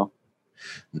 you know.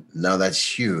 No, that's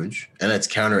huge. And it's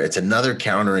another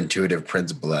counterintuitive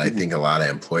principle that I think a lot of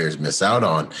employers miss out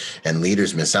on and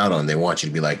leaders miss out on. They want you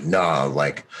to be like, nah,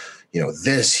 like, you know,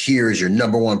 this here is your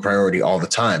number one priority all the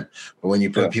time. But when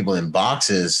you put people in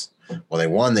boxes,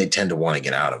 well, they tend to want to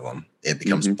get out of them. It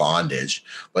becomes bondage.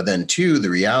 But then two,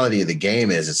 the reality of the game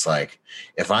is it's like,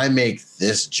 if I make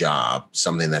this job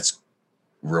something that's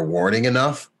rewarding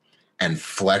enough and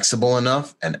flexible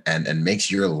enough and makes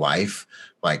your life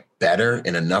like better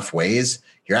in enough ways,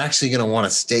 you're actually going to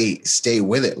want to stay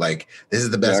with it. Like this is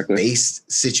the best base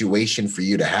situation for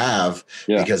you to have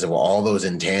because of all those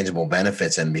intangible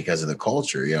benefits and because of the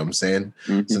culture, you know what I'm saying?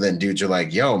 So then dudes are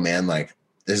like, yo, man, like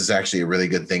this is actually a really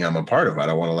good thing I'm a part of. I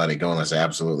don't want to let it go unless I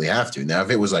absolutely have to. Now,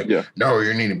 if it was like, no,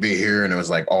 you need to be here. And it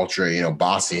was like ultra, you know,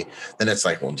 bossy, then it's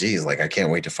like, well, geez, like I can't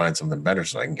wait to find something better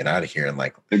so I can get out of here and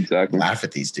like laugh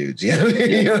at these dudes. You know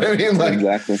what I mean? Like,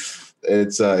 exactly.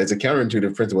 It's a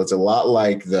counterintuitive principle. It's a lot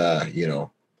like the, you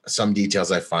know, some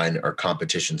details I find are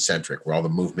competition centric, where all the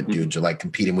movement dudes are like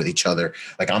competing with each other.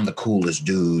 Like, I'm the coolest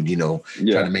dude, trying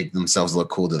to make themselves look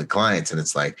cool to the clients. And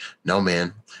it's like, no,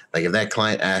 man. Like, if that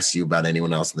client asks you about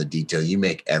anyone else in the detail, you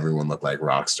make everyone look like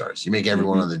rock stars. You make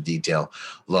everyone on the detail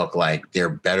look like they're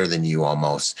better than you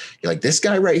almost. You're like, this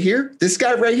guy right here is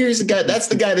the guy. That's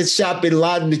the guy that shot Bin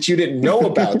Laden that you didn't know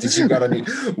about. That you got on you.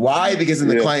 Why? Because then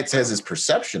the client has this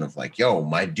perception of like, yo,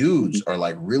 my dudes are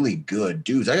like really good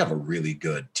dudes. I have a really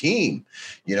good team,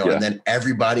 and then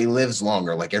everybody lives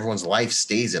longer. Like, everyone's life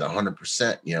stays at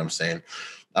 100%. You know what I'm saying?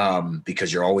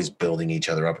 Because you're always building each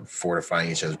other up and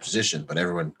fortifying each other's position, but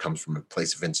everyone comes from a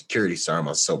place of insecurity. Sorry, I'm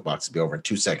on soapbox to be over in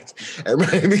 2 seconds.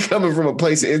 Everybody coming from a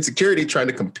place of insecurity, trying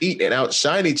to compete and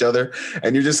outshine each other,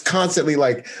 and you're just constantly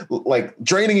like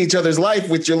draining each other's life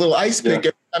with your little ice pick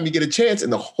every time you get a chance,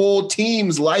 and the whole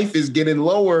team's life is getting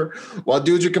lower while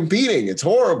dudes are competing. It's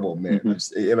horrible, man.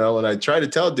 And I try to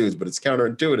tell dudes, but it's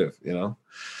counterintuitive,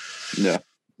 Yeah,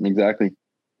 exactly.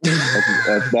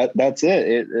 That's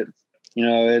it.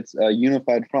 It's a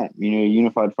unified front.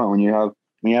 Unified front. When you have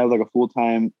like a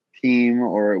full-time team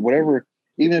or whatever,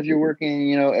 even if you're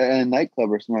working, in a nightclub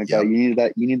or something like that, you need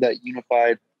that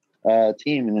unified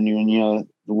team. And then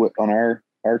on our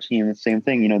team, the same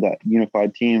thing. That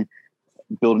unified team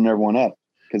building everyone up,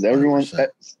 because everyone's gonna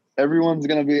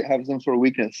have some sort of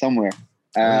weakness somewhere.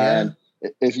 And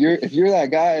if you're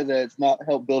that guy that's not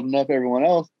help building up everyone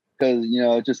else, because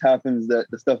it just happens that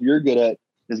the stuff you're good at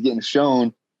is getting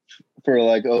shown for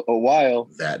like a while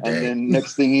that day, and then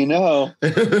next thing you know,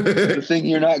 the thing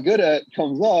you're not good at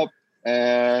comes up,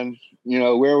 and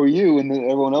where were you when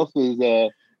everyone else was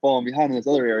falling behind in this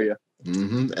other area?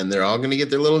 And they're all going to get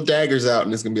their little daggers out,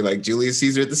 and it's going to be like Julius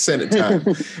Caesar at the Senate time.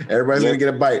 Everybody's going to get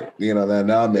a bite.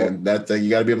 Man, that you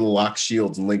got to be able to lock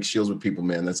shields and link shields with people,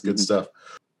 man. That's good stuff.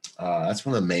 That's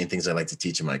one of the main things I like to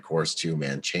teach in my course too,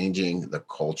 man. Changing the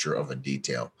culture of a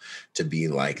detail to be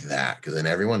like that, because then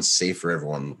everyone's safer.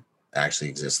 Everyone actually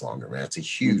exists longer, man. It's a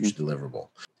huge deliverable.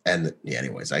 And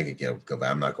anyways, I could go back.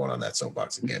 I'm not going on that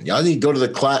soapbox again. Y'all need to go to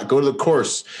the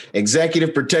course,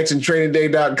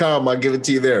 executiveprotectiontrainingday.com. I'll give it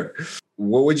to you there.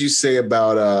 What would you say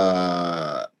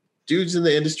about dudes in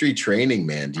the industry training,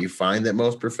 man? Do you find that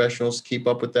most professionals keep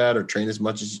up with that or train as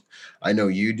much as I know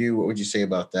you do? What would you say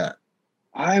about that?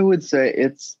 I would say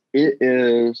it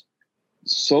is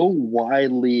so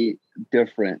widely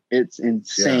different. It's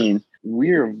insane. Yeah.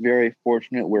 We are very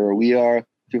fortunate where we are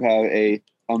to have a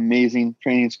amazing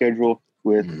training schedule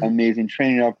with amazing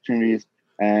training opportunities,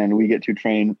 and we get to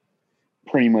train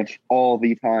pretty much all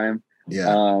the time.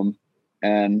 Yeah.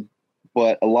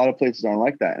 But a lot of places aren't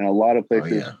like that, and a lot of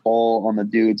places fall on the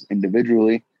dudes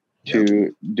individually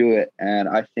to do it. And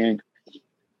I think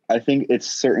it's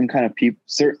certain kind of people.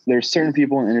 There's certain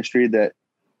people in the industry that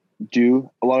do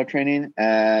a lot of training,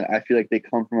 and I feel like they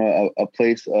come from a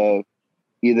place of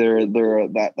either they're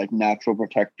that like natural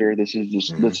protector. This is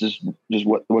just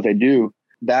what they do.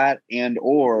 That and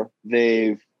or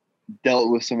they've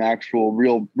dealt with some actual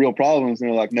real problems, and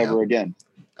they're like never again.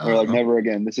 They're like never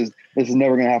again. This is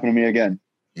never going to happen to me again.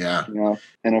 Yeah.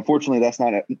 And unfortunately, that's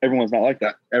not everyone's not like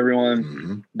that.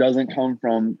 Everyone doesn't come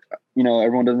from,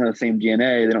 everyone doesn't have the same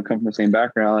DNA. They don't come from the same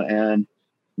background, and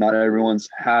not everyone's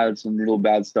had some real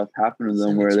bad stuff happen to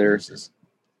them where they're,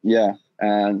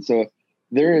 And so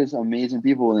there is amazing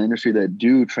people in the industry that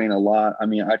do train a lot. I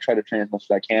mean, I try to train as much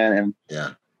as I can. And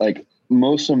like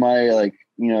most of my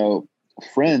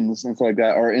friends and stuff like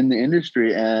that are in the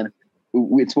industry, and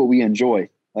it's what we enjoy.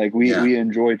 Like we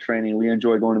enjoy training. We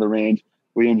enjoy going to the range.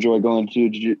 We enjoy going to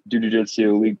do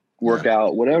jiu-jitsu. We work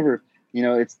out, whatever,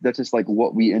 that's just like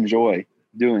what we enjoy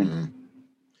doing.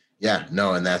 Yeah,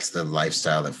 no. And that's the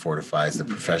lifestyle that fortifies the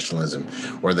professionalism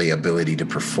or the ability to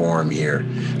perform here.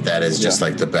 That is just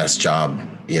like the best job,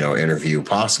 interview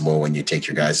possible when you take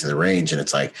your guys to the range and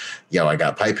it's like, yo, I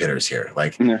got pipe hitters here.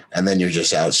 Like, and then you're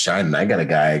just outshining. I got a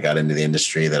guy, I got into the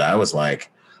industry that I was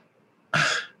like,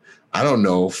 I don't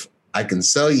know if I can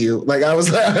sell you. Like I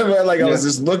was I was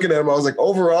just looking at him. I was like,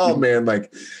 overall, man,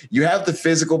 like you have the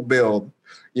physical build,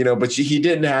 but he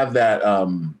didn't have that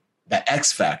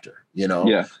X factor,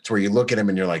 to where you look at him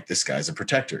and you're like, this guy's a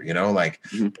protector,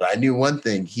 but I knew one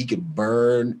thing, he could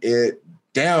burn it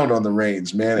down on the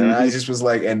range, man. And I just was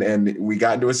like, and we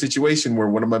got into a situation where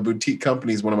one of my boutique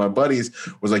companies, one of my buddies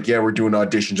was like, yeah, we're doing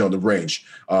auditions on the range.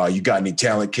 You got any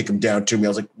talent? Kick him down to me. I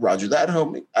was like, Roger that,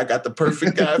 homie. I got the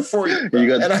perfect guy for you. You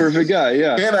got the perfect guy.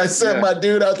 Yeah. And I sent my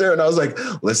dude out there and I was like,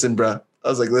 listen, bro, I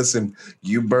was like, listen,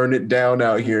 you burn it down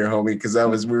out here, homie. Cause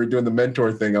we were doing the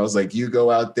mentor thing. I was like, you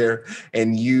go out there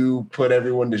and you put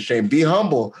everyone to shame. Be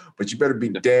humble, but you better be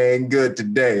dang good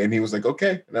today. And he was like,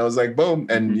 okay. And I was like, boom.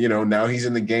 And now he's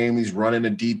in the game. He's running a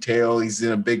detail. He's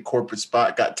in a big corporate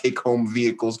spot, got take home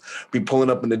vehicles, be pulling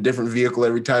up in a different vehicle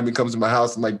every time he comes to my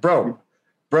house. I'm like, bro,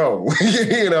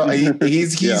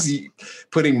 he's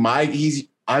putting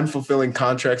I'm fulfilling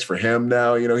contracts for him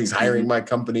now. He's hiring my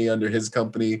company under his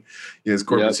company, his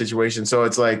corporate situation. So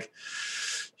it's like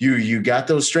you got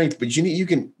those strengths, but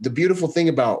the beautiful thing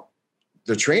about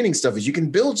the training stuff is you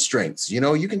can build strengths.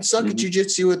 You can suck at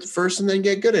jiu-jitsu at first and then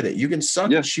get good at it. You can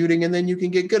suck at shooting and then you can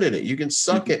get good at it. You can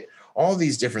suck at all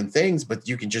these different things, but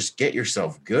you can just get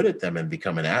yourself good at them and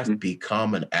become an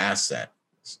asset.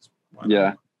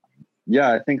 Yeah.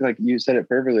 Yeah. I think like you said it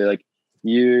perfectly. Like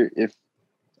if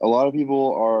a lot of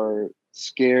people are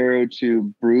scared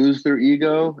to bruise their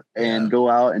ego and go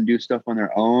out and do stuff on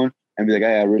their own and be like,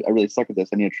 hey, I really suck at this.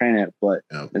 I need to train it. But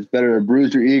it's better to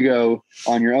bruise your ego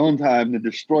on your own time than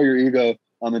destroy your ego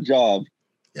on the job.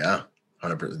 Yeah,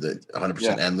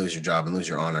 100%, and lose your job and lose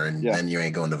your honor. And then you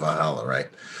ain't going to Valhalla, right?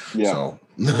 Yeah. So,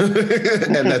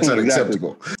 and that's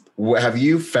unacceptable. Exactly. Have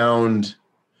you found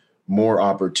more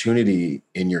opportunity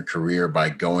in your career by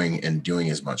going and doing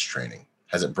as much training?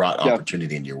 Has it brought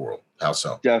opportunity into your world? How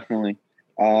so? Definitely.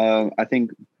 I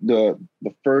think the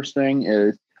first thing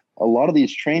is a lot of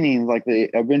these trainings, like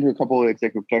I've been to a couple of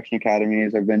executive protection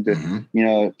academies. I've been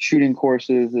to, shooting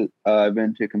courses. I've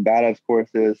been to combatives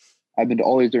courses. I've been to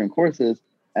all these different courses,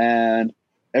 and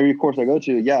every course I go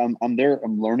to, I'm there,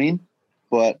 I'm learning,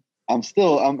 but I'm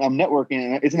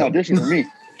networking, and it's an audition for me.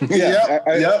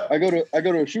 I go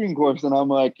to a shooting course, and I'm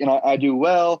like, I do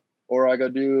well. Or I go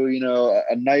do,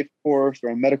 a knife course or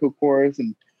a medical course.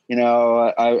 And,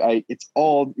 it's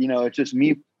all, it's just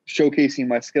me showcasing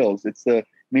my skills. It's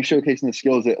me showcasing the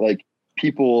skills that like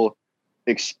people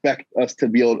expect us to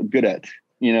be good at,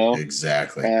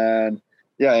 Exactly. And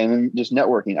then just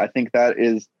networking. I think that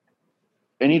is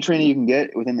any training you can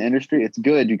get within the industry. It's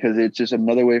good because it's just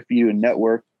another way for you to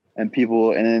network and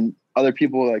then other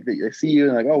people like that see you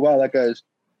and like, oh, wow, that guy's,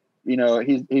 he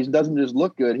doesn't just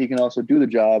look good. He can also do the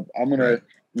job. I'm going to,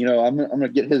 I'm going to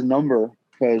get his number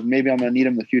because maybe I'm going to need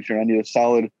him in the future. I need a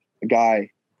solid guy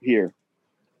here.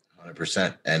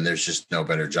 100%. And there's just no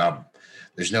better job.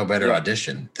 There's no better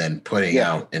audition than putting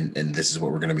out, and this is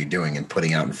what we're going to be doing, and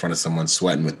putting out in front of someone,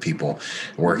 sweating with people,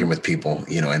 working with people,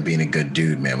 and being a good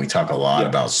dude, man. We talk a lot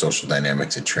about social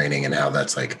dynamics and training and how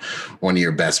that's like one of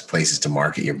your best places to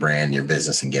market your brand, your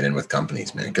business, and get in with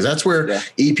companies, man. Because that's where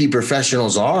EP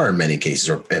professionals are in many cases,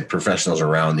 or professionals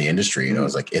around the industry,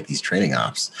 it's like at these training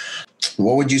ops.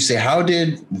 What would you say? How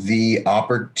did the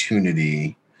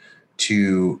opportunity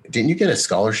didn't you get a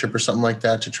scholarship or something like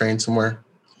that to train somewhere?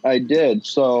 I did.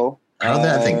 So how did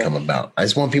that thing come about? I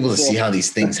just want people to see how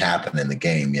these things happen in the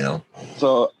game,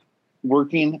 So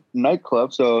working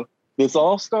nightclub. So this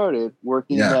all started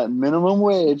working that minimum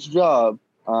wage job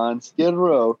on Skid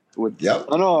Row with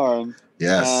unarmed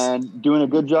and doing a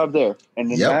good job there.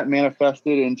 And then that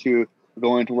manifested into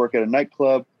going to work at a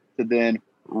nightclub, to then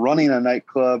running a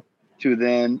nightclub, to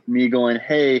then me going,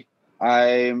 hey,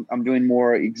 I'm doing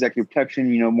more executive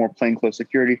protection, more plainclothes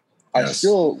security. I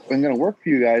still am going to work for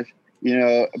you guys,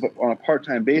 but on a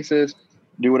part-time basis,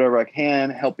 do whatever I can,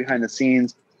 help behind the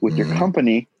scenes with your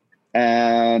company.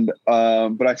 And,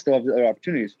 but I still have other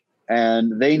opportunities.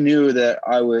 And they knew that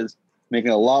I was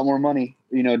making a lot more money,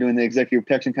 doing the executive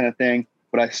protection kind of thing,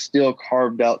 but I still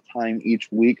carved out time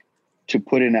each week to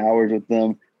put in hours with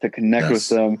them, to connect with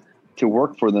them, to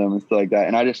work for them and stuff like that.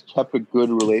 And I just kept a good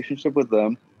relationship with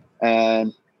them.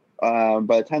 And,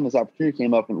 by the time this opportunity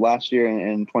came up last year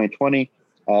in 2020,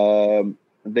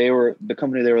 they were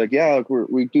like, yeah,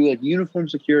 we do like uniform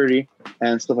security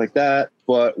and stuff like that,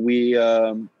 but we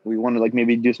want to like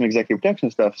maybe do some executive protection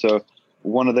stuff. So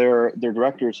one of their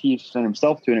directors, he sent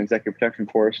himself to an executive protection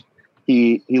course.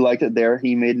 He liked it there.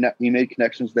 He made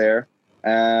connections there,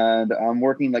 and I'm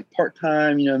working like part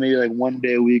time, maybe like 1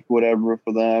 day a week, whatever,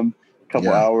 for them, a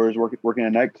couple hours working at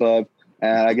a nightclub,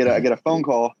 and I get a phone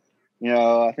call.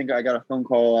 I think I got a phone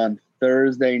call on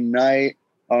Thursday night.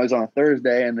 I was on a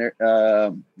Thursday, and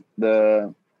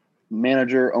the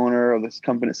manager, owner of this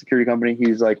company, security company,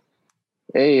 he's like,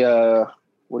 hey,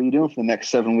 what are you doing for the next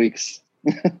 7 weeks?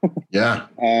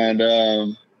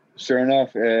 And sure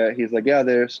enough, he's like, yeah,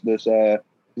 there's this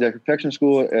executive protection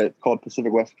school called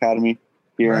Pacific West Academy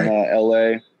here in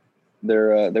LA.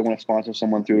 They want to sponsor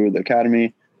someone through the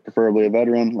academy, preferably a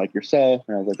veteran like yourself.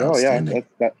 And I was like, oh yeah,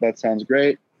 that sounds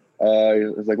great. He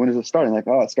was like, when does it start? I'm like,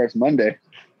 oh, it starts Monday.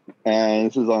 And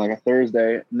this is on like a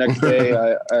Thursday. Next day,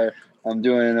 I'm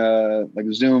doing like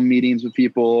Zoom meetings with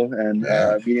people and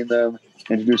meeting them,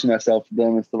 introducing myself to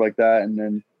them and stuff like that. And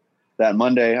then that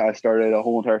Monday, I started a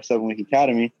whole entire 7-week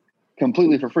academy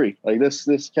completely for free. Like this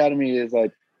academy is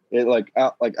like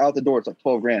out the door. It's like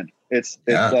 $12,000. It's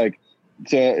like,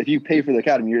 so if you pay for the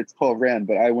academy, it's $12,000.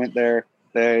 But I went there.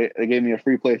 They gave me a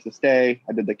free place to stay.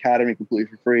 I did the academy completely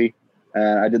for free.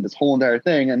 I did this whole entire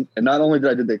thing. And not only did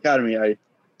I do the academy, I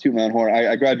toot my own horn.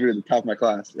 I graduated at the top of my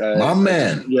class. My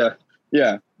man.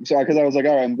 Yeah. So because I was like,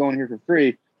 all right, I'm going here for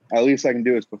free. At least I can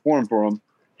do is perform for them.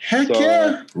 Heck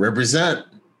yeah. Represent.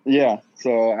 Yeah.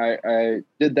 So I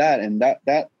did that. And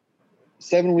that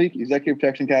 7-week Executive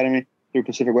Protection Academy through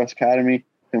Pacific West Academy,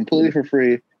 completely for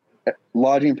free,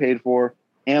 lodging paid for,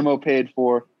 ammo paid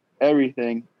for,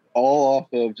 everything, all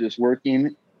off of just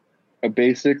working a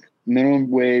basic minimum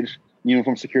wage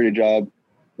uniform security job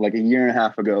like a year and a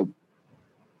half ago.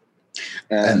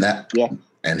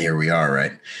 And here we are,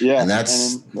 right? Yeah. And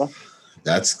that's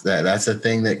the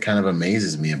thing that kind of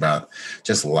amazes me about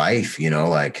just life,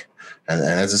 like, and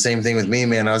that's the same thing with me,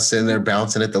 man. I was sitting there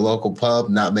bouncing at the local pub,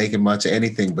 not making much of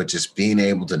anything, but just being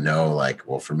able to know, like,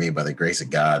 well, for me, by the grace of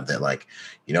God, that, like,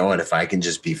 you know what, if I can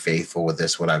just be faithful with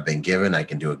this, what I've been given, I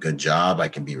can do a good job. I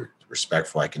can be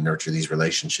respectful. I can nurture these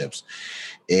relationships.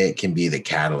 It can be the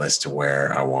catalyst to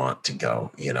where I want to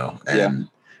go, and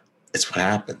it's what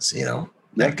happens,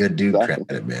 that good dude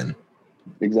credit, man.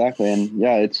 Exactly. And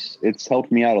yeah, it's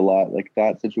helped me out a lot. Like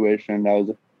that situation, that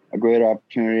was a great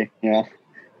opportunity,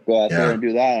 go out there and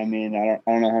do that. I mean, I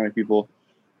don't know how many people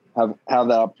have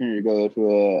that opportunity to go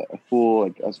to a full,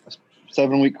 like a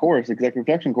 7-week course, executive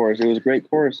protection course. It was a great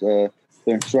course. The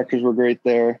instructors were great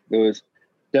there. It was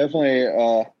definitely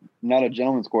not a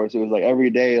gentleman's course. It was like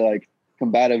every day, like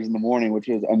combatives in the morning, which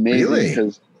was amazing. Really?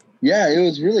 Because it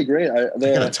was really great. I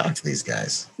gotta talk to these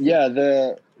guys. Yeah,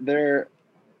 they're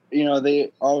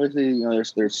they obviously,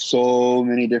 there's so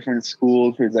many different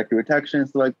schools for executive protection and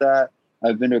stuff like that.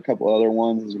 I've been to a couple other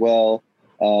ones as well.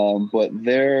 But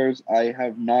I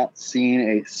have not seen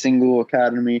a single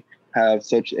academy have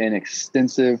such an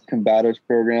extensive combatives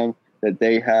program that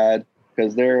they had,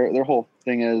 because their whole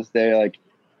thing is they like,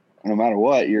 no matter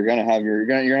what, you're gonna have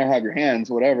your hands,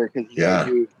 whatever. Because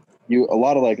you a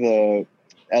lot of like the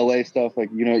LA stuff, like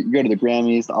you go to the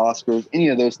Grammys, the Oscars, any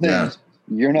of those things,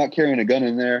 you're not carrying a gun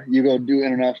in there. You go do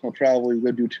international travel, you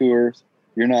go do tours,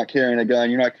 you're not carrying a gun,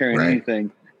 you're not carrying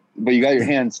anything, but you got your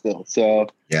hands still. So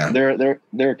their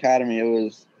academy, it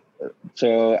was,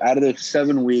 so out of those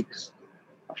 7 weeks,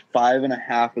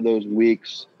 5.5 of those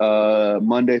weeks,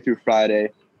 Monday through Friday,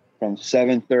 from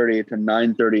 7:30 to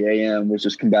 9:30 a.m. was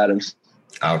just combatives.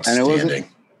 Outstanding.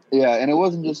 And it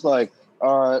wasn't just like,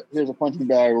 all right, here's a punching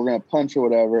bag, we're gonna punch or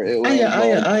whatever. It was it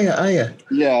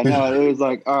was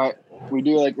like, all right, we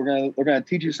do like we're gonna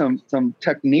teach you some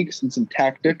techniques and some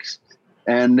tactics,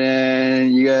 and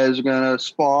then you guys are gonna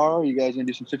spar. You guys are gonna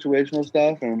do some situational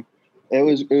stuff, and it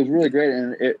was really great,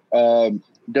 and it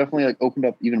definitely like opened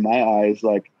up even my eyes.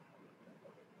 Like,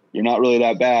 you're not really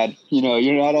that bad,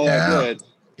 you're not all that good.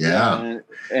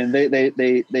 And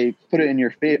they put it in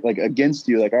your face, like against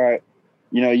you, like, all right,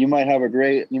 you might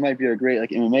be a great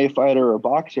like MMA fighter or a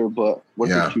boxer, but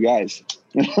what about you guys?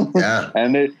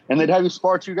 and they'd have you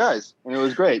spar 2 guys, and it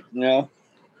was great.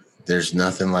 There's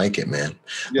nothing like it, man.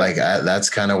 Like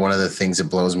that's kind of one of the things that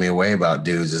blows me away about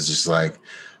dudes is just like,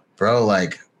 bro,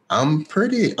 like I'm a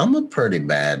pretty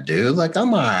bad dude. Like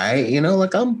I'm all right,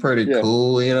 like I'm pretty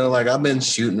cool, like I've been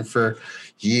shooting for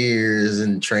years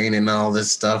and training all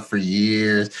this stuff for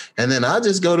years. And then I'll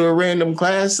just go to a random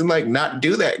class and like not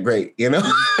do that great, and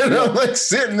I'm like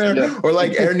sitting there or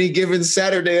like any given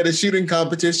Saturday at a shooting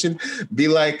competition, be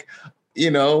like,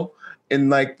 in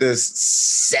like the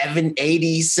 70th,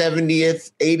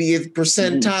 80th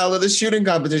percentile of the shooting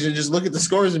competition, just look at the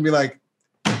scores and be like,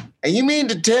 and you mean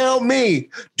to tell me,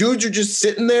 dude, you're just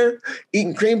sitting there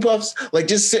eating cream puffs, like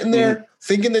just sitting there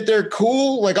thinking that they're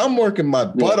cool? Like I'm working my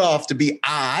butt off to be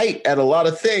aight at a lot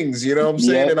of things, you know what I'm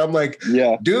saying? And I'm like,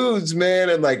 dudes, man.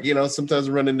 And like, sometimes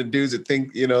I run into dudes that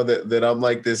think, that I'm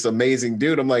like this amazing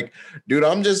dude. I'm like, dude,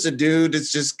 I'm just a dude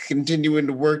that's just continuing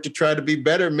to work to try to be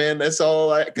better, man. That's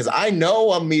all because I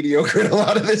know I'm mediocre at a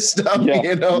lot of this stuff, Yeah,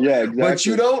 exactly. But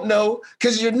you don't know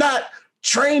because you're not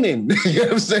training. You know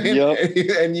what I'm saying?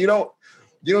 And you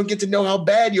don't get to know how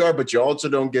bad you are, but you also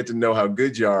don't get to know how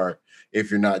good you are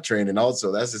if you're not training.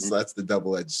 Also, that's the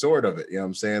double-edged sword of it. You know what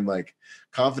I'm saying? Like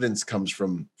confidence comes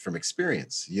from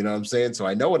experience. You know what I'm saying? So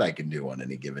I know what I can do on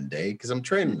any given day because I'm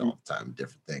training all the time,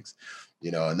 different things.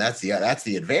 And that's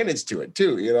the advantage to it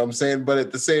too. You know what I'm saying? But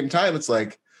at the same time, it's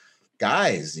like,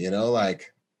 guys,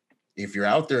 like, if you're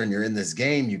out there and you're in this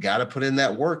game, you got to put in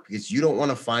that work, because you don't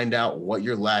want to find out what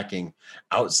you're lacking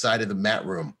outside of the mat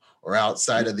room or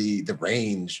outside of the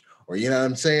range, or, you know what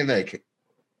I'm saying? Like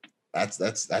that's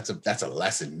a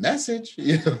lesson message.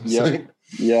 You know what I'm saying?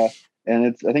 Yeah.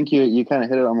 And I think you kind of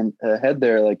hit it on the head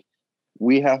there. Like,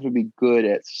 we have to be good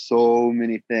at so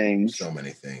many things.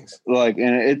 Like,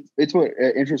 and it's what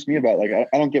interests me about, like,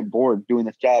 I don't get bored doing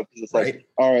this job, because it's like,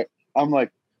 all right,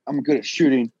 I'm good at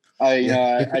shooting. I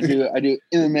do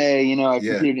MMA, I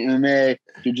competed in MMA,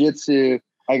 jiu-jitsu.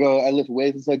 I lift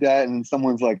weights and stuff like that. And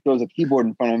someone's like throws a keyboard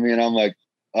in front of me, and I'm like,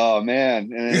 oh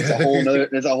man. And it's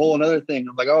a whole another thing.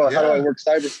 I'm like, oh, how do I work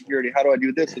cybersecurity? How do I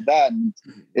do this or that? And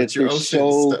it's your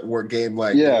ocean work game.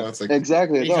 Like, yeah, it's like,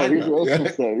 exactly. Oh, here's your ocean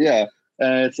stuff. Yeah.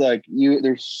 And it's like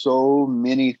there's so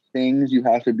many things you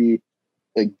have to be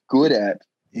like good at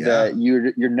that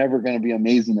you're never going to be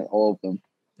amazing at all of them.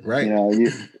 Right.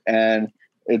 You're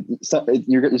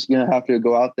just going to have to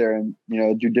go out there and,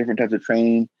 do different types of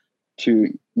training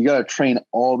you got to train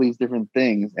all these different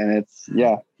things. And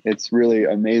it's really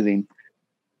amazing.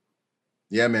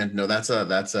 Yeah, man. No, that's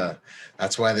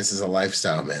why this is a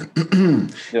lifestyle, man. You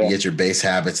get your base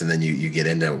habits, and then you get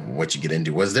into what you get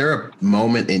into. Was there a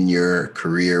moment in your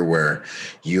career where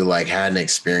you like had an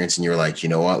experience and you were like, you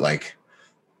know what, like,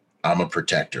 I'm a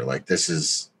protector. Like, this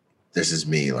is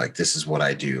me. Like, this is what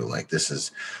I do. Like, this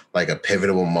is like a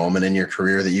pivotal moment in your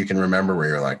career that you can remember where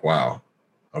you're like, wow,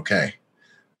 okay.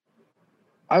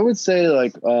 I would say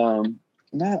like,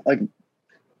 not like,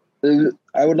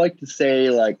 I would like to say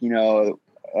like,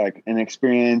 like an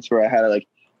experience where I had to like,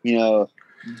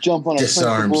 jump on a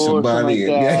disarm somebody.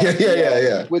 Like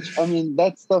Yeah. Which, I mean,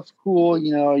 that stuff's cool.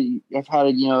 I've had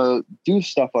to, do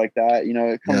stuff like that.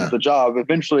 It comes with the job.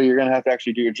 Eventually you're going to have to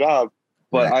actually do your job.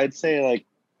 But I'd say like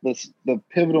the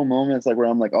pivotal moments, like where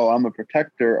I'm like, oh, I'm a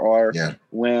protector, are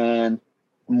when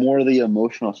more the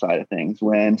emotional side of things,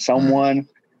 when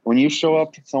when you show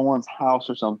up to someone's house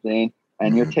or something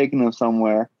and you're taking them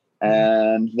somewhere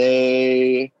and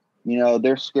they,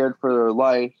 they're scared for their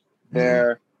life.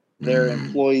 Their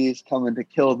employees coming to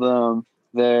kill them.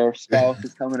 Their spouse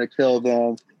is coming to kill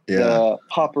them. The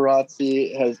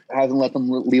paparazzi hasn't let them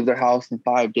leave their house in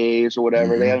 5 days or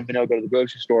whatever. They haven't been able to go to the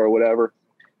grocery store or whatever.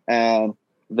 And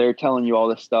they're telling you all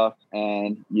this stuff,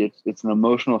 and it's an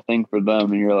emotional thing for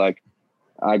them. And you're like,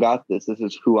 I got this. This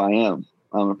is who I am.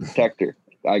 I'm a protector.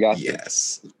 I got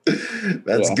this.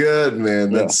 That's good,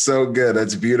 man. That's so good.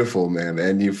 That's beautiful, man.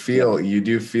 And you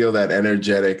do feel that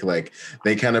energetic, like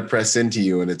they kind of press into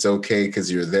you, and it's okay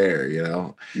because you're there,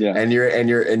 and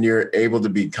you're able to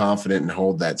be confident and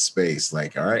hold that space.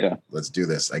 Like, all right, let's do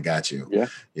this. I got you. Yeah.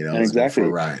 Let's go for a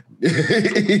ride.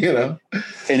 And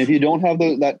if you don't have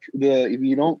if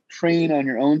you don't train on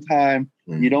your own time,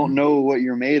 you don't know what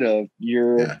you're made of.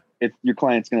 Your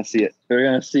client's going to see it. They're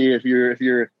going to see if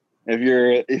you're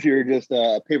just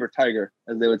a paper tiger,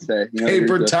 as they would say.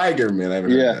 Paper tiger, man. I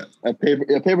haven't heard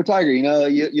that. A paper tiger.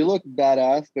 You look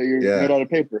badass, but you're made out of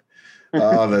paper.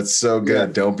 Oh, that's so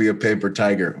good. Don't be a paper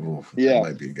tiger. Ooh, that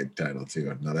might be a good title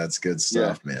too. No, that's good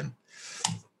stuff, man.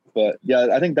 But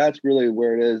I think that's really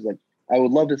where it is. Like, I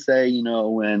would love to say,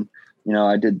 when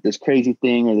I did this crazy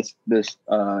thing, or this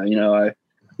I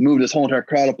moved this whole entire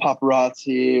crowd of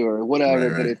paparazzi or whatever.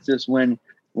 Right. But it's just when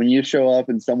you show up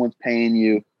and someone's paying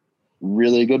you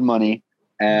really good money,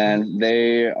 and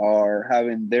they are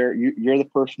having you're the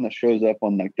person that shows up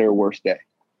on like their worst day.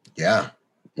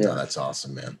 No, that's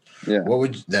awesome, man. Yeah. What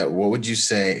would you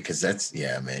say? Because that's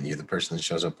man, you're the person that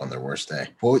shows up on their worst day.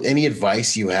 Any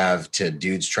advice you have to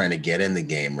dudes trying to get in the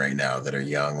game right now that are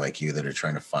young like you, that are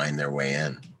trying to find their way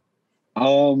in?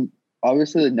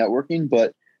 Obviously the networking,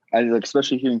 but I like,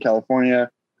 especially here in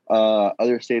California,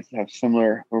 other states that have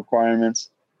similar requirements,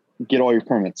 get all your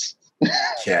permits.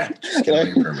 Just get all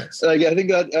your permits. Like, I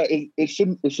think that it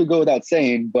should go without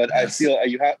saying, but I feel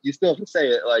you still have to say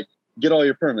it. Like, get all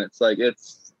your permits. Like,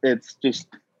 it's just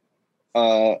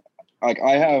like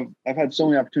I've had so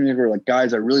many opportunities where like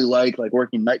guys I really like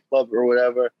working nightclub or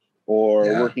whatever, or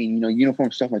working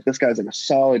uniform stuff. Like, this guy's like a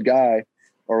solid guy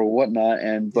or whatnot,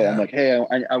 but I'm like, hey,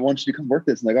 I want you to come work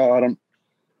this. And like, oh, I don't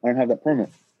have that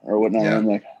permit or whatnot. And I'm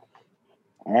like,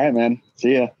 all right, man,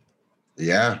 see ya.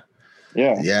 Yeah.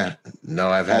 No,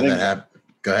 I've had that happen.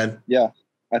 Go ahead. Yeah.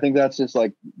 I think that's just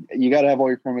like, you got to have all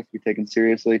your permits be taken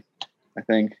seriously. I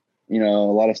think, a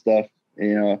lot of stuff,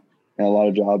 and a lot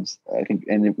of jobs, I think,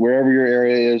 and wherever your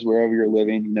area is, wherever you're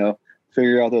living,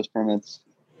 figure out those permits,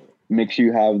 make sure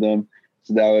you have them.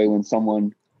 So that way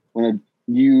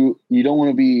you don't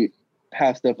want to be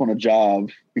passed up on a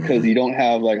job because you don't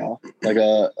have like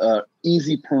a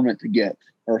easy permit to get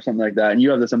or something like that. And you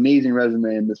have this amazing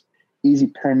resume and this easy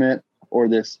permit, or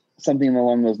this something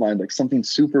along those lines, like something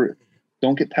super.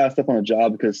 Don't get passed up on a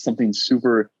job because something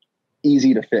super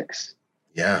easy to fix.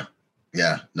 Yeah.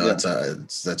 Yeah, no,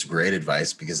 that's great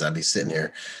advice, because I'd be sitting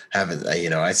here having,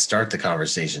 I start the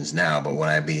conversations now, but when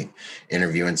I be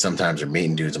interviewing sometimes or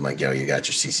meeting dudes, I'm like, yo, you got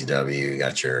your CCW, you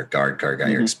got your guard card, got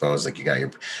your exposed, like you got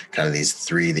your kind of these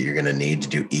 3 that you're going to need to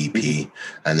do EP.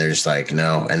 And they're just like,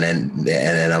 no. And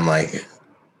then I'm like,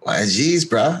 why, geez,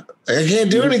 bro, I can't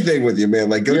do anything with you,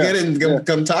 man. Like, go get it and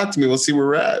come talk to me. We'll see where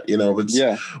we're at,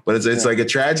 But it's like a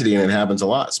tragedy, and it happens a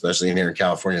lot, especially in here in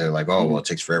California. They're like, oh, well, it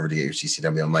takes forever to get your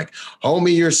CCW. I'm like,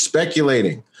 homie, you're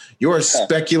speculating. You are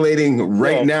speculating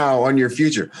right now on your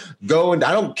future. Go, and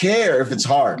I don't care if it's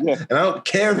hard, and I don't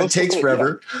care if it takes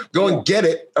forever. Go and get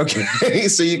it, okay?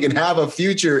 So you can have a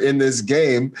future in this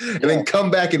game, and then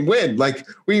come back and win. Like,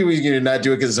 we going to not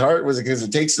do it because it's hard? Was it because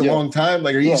it takes a long time?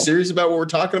 Like, are you serious about what we're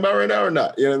talking about right now or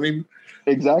not? You know what I mean?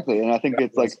 Exactly. And I think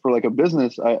it's like for like a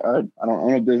business, I don't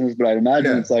own a business, but I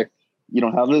imagine it's like, you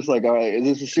don't have this, like, all right, is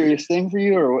this a serious thing for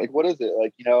you? Or like, what is it?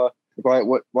 Like,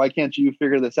 why can't you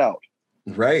figure this out?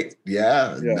 Right.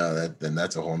 Yeah. No, that's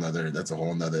another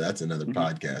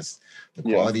podcast. The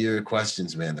quality of your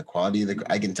questions, man,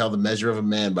 I can tell the measure of a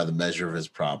man by the measure of his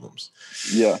problems.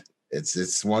 Yeah.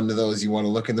 It's one of those, you want to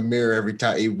look in the mirror every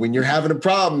time when you're having a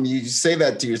problem, you say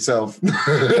that to yourself.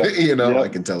 I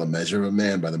can tell a measure of a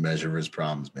man by the measure of his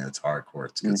problems, man. It's hardcore.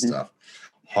 It's good stuff.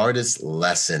 Hardest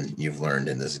lesson you've learned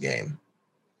in this game?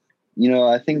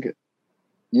 I think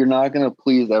you're not going to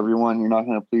please everyone. You're not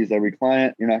going to please every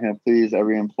client. You're not going to please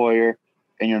every employer,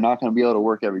 and you're not going to be able to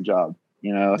work every job.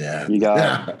 You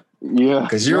got,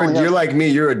 because you're like me.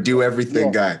 You're a do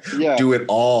everything guy. Yeah. Do it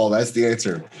all. That's the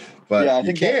answer. But I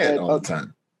think you can't all the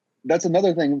time. That's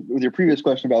another thing with your previous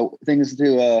question about things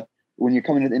to when you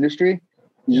come into the industry.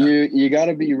 You got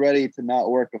to be ready to not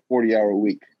work a 40-hour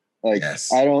week. Like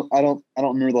I don't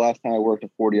remember the last time I worked a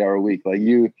 40-hour week. Like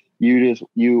you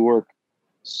work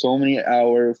so many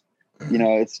hours.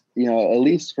 It's at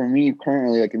least for me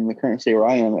currently, like in the current state where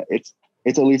I am, it's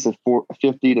at least a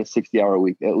 50 to 60-hour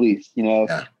week at least.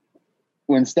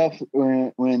 When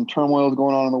turmoil is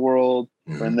going on in the world,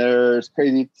 when there's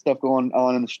crazy stuff going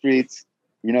on in the streets,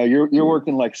 you're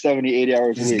working like 70, 80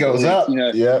 hours a week. It goes up.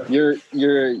 You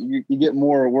get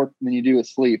more work than you do with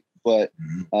sleep. But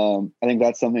I think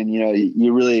that's something,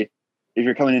 you really, if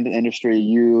you're coming into the industry,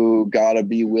 you gotta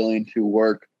be willing to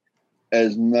work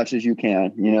as much as you can,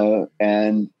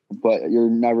 but you're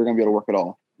never gonna be able to work at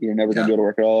all. You're never gonna be able to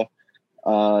work at all.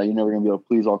 You're never gonna be able to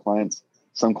please all clients.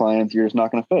 Some clients you're just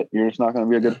not gonna fit. You're just not gonna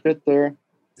be a good fit there.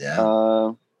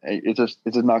 Yeah. It's just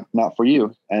not for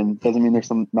you, and doesn't mean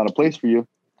there's not a place for you.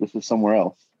 This is somewhere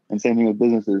else. And same thing with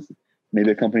businesses.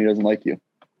 Maybe a company doesn't like you.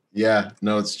 Yeah,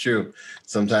 no, it's true.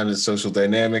 Sometimes it's social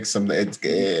dynamics.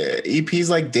 EP's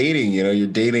like dating. You're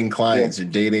dating clients, you're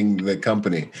dating the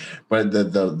company. But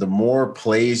the more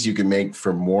plays you can make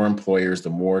for more employers, the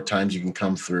more times you can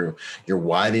come through. You're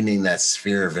widening that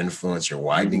sphere of influence. You're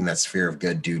widening that sphere of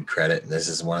good dude credit. And this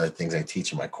is one of the things I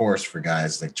teach in my course for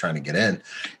guys like trying to get in,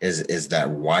 is that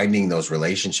widening those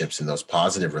relationships and those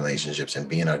positive relationships and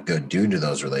being a good dude to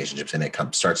those relationships. And it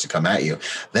starts to come at you.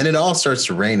 Then it all starts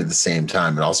to rain at the same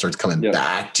time. It all starts coming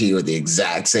back to you at the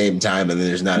exact same time, and then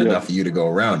there's not enough of you to go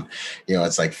around.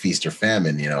 It's like feast or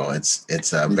famine.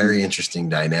 It's a very interesting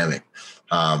dynamic.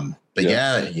 But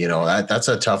that's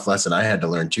a tough lesson I had to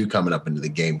learn too coming up into the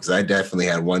game, because I definitely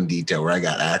had one detail where I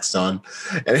got axed on,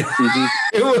 and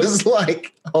it was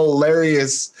like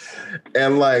hilarious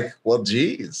and like, well,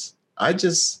 geez, I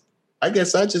guess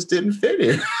I just didn't fit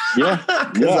here. Man.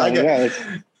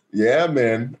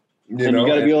 You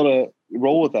got to be able to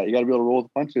roll with that. You got to be able to roll with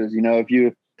the punches. If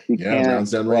you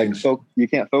can't you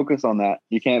can't focus on that.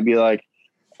 You can't be like,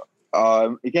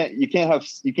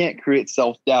 you can't create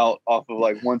self-doubt off of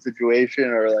like one situation,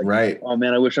 or like, oh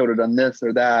man, I wish I would have done this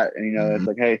or that. And it's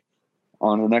like, hey,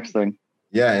 on to the next thing.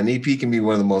 Yeah, and EP can be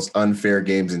one of the most unfair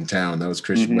games in town. That was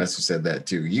Christian West who said that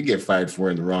too. You get fired for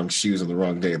wearing the wrong shoes on the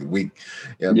wrong day of the week.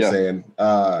 You know what I'm saying?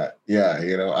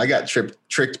 I got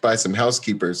tricked by some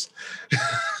housekeepers.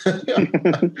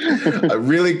 A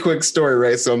really quick story,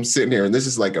 right? So I'm sitting here, and this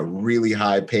is like a really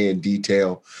high paying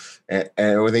detail. And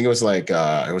I think it was like,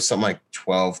 it was something like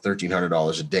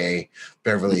 $1,200-$1,300 a day,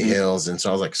 Beverly Hills. And so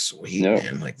I was like, sweet,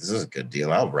 man, like, this is a good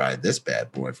deal. I'll ride this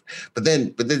bad boy. But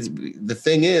then the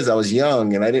thing is, I was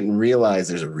young and I didn't realize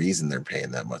there's a reason they're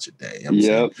paying that much a day. You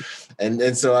know what I'm saying?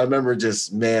 And so I remember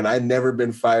just, man, I'd never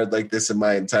been fired like this in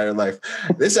my entire life.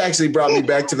 This actually brought me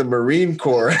back to the Marine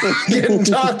Corps, getting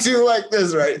talked to like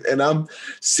this, right? And I'm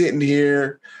sitting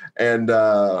here and,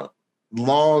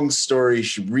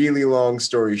 really long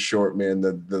story short, man,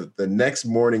 the next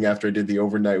morning after I did the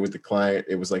overnight with the client,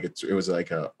 it was like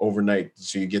a overnight.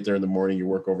 So you get there in the morning, you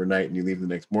work overnight, and you leave the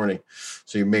next morning.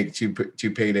 So you make two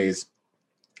paydays.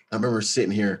 I remember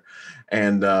sitting here,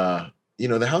 and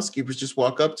the housekeepers just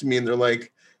walk up to me and they're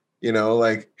like,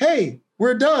 hey,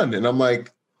 we're done. And I'm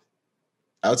like,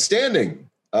 outstanding.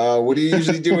 What do you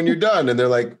usually do when you're done? And they're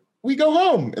like, we go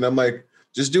home. And I'm like,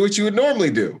 just do what you would normally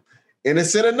do.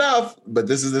 Innocent enough, but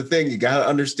this is the thing. You got to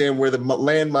understand where the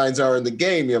landmines are in the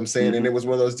game. You know what I'm saying? Mm-hmm. And it was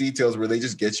one of those details where they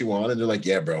just get you on and they're like,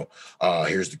 yeah, bro,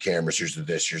 here's the cameras, here's the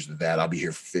this, here's the that. I'll be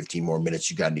here for 15 more minutes.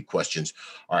 You got any questions?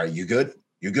 All right, you good?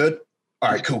 You good?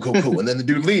 All right, cool. And then the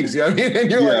dude leaves, you know what I mean? And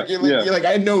you're like,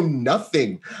 I know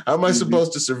nothing. How am I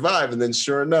supposed to survive? And then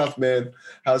sure enough, man,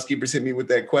 housekeepers hit me with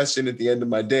that question at the end of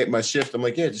my day, my shift. I'm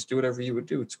like, yeah, just do whatever you would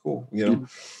do. It's cool, And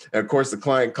of course, the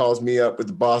client calls me up with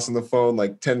the boss on the phone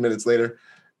like 10 minutes later.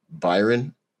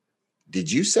 Byron,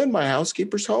 did you send my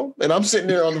housekeepers home? And I'm sitting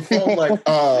there on the phone like,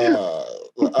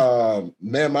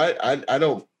 ma'am, I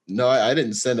don't know. I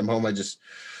didn't send them home. I just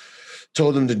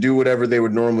told them to do whatever they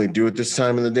would normally do at this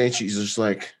time of the day. And she's just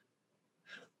like,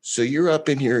 so you're up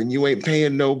in here and you ain't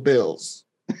paying no bills.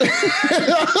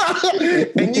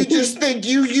 And you just think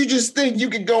you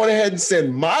can go ahead and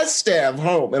send my staff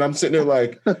home. And I'm sitting there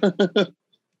like,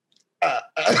 I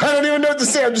don't even know what to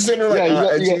say. I'm just sitting there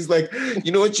like, and she's like,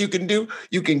 you know what you can do?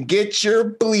 You can get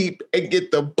your bleep and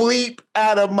get the bleep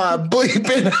out of my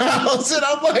bleeping house. And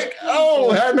I'm like,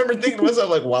 oh, I remember thinking to myself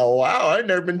like, wow, I've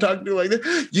never been talking to like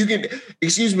this. You can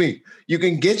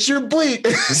get your bleep.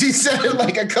 She said it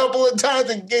like a couple of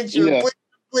times and get your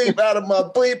bleep out of my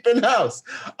bleeping house.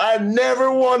 I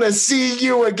never want to see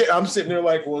you again. I'm sitting there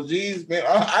like, well, geez, man.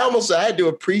 I had to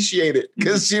appreciate it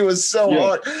because she was so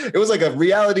hard. It was like a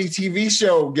reality TV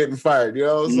show getting fired.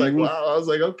 I was like, wow. I was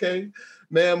like, okay,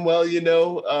 ma'am. Well,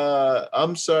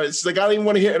 I'm sorry. She's like, I don't even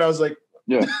want to hear it. And I was like,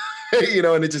 and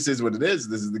it just is what it is.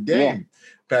 This is the game.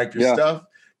 Pack your stuff,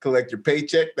 collect your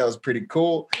paycheck. That was pretty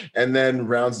cool. And then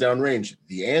rounds down range.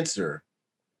 The answer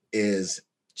is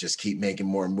just keep making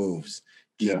more moves.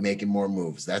 Keep making more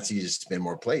moves. That's you just spin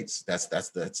more plates. That's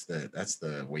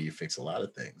the way you fix a lot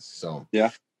of things. So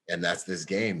and that's this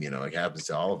game. It happens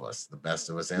to all of us, the best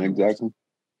of us. And exactly.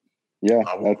 Yeah,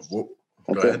 go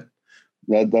ahead.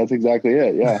 That's exactly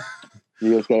it. Yeah,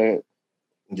 you just gotta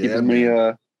keep many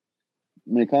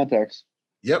contacts.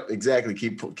 Yep, exactly.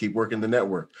 Keep working the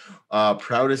network.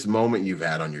 Proudest moment you've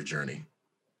had on your journey?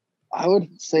 I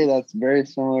would say that's very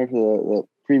similar to the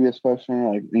previous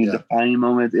question. Like defining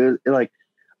moments. It was like.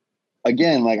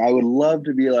 Again, like I would love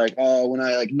to be like, oh, when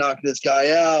I like knocked this guy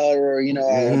out, or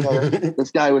this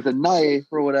guy with a knife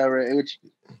or whatever. Which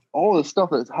all the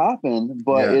stuff that's happened,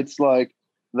 but it's like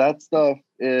that stuff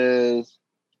is.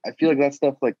 I feel like that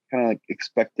stuff like kind of like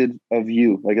expected of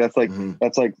you. Like that's like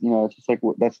it's just like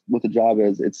that's what the job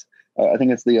is. It's I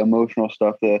think it's the emotional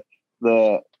stuff,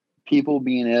 the people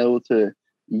being able to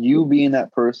you being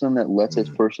that person that lets this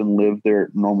person live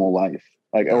their normal life,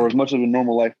 like or as much of a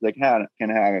normal life they can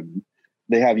have.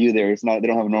 They have you there. It's not, they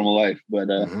don't have a normal life, but,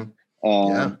 and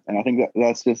I think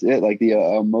that's just it. Like the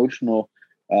emotional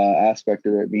aspect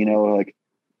of it, like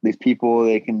these people,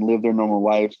 they can live their normal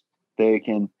lives. They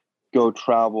can go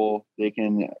travel. They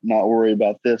can not worry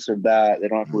about this or that. They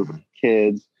don't have to worry about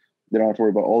kids. They don't have to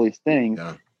worry about all these things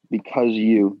because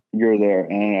you're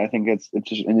there. And I think it's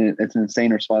an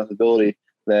insane responsibility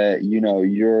that,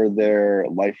 you're their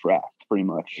life raft pretty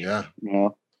much. Yeah.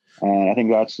 And I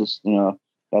think that's just,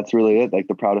 that's really it. Like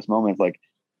the proudest moments, like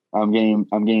I'm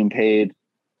getting paid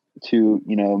to,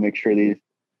 make sure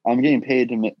I'm getting paid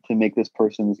to make this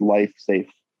person's life safe.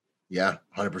 Yeah.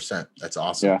 100%. That's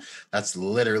awesome. Yeah. That's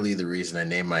literally the reason I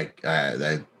named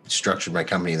I structured my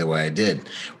company the way I did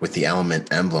with the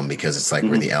element emblem, because it's like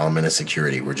we're the element of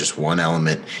security. We're just one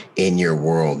element in your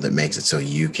world that makes it so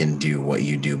you can do what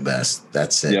you do best.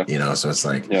 That's it. So it's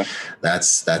like,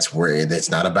 that's where it's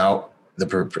not about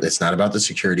it's not about the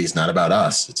security. It's not about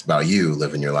us. It's about you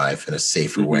living your life in a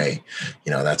safer way.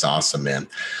 That's awesome, man.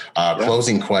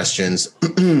 Closing questions.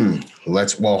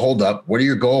 Hold up. What are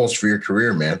your goals for your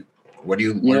career, man? Where would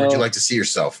you like to see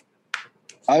yourself?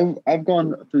 I've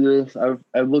gone through this.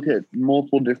 I've looked at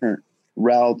multiple different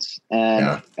routes,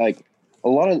 and like a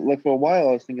lot of for a while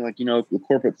I was thinking the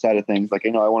corporate side of things. Like I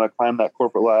want to climb that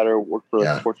corporate ladder, work for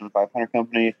a Fortune 500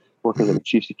 company, work as a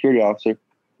chief security officer.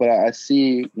 But I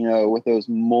see, with those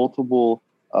multiple,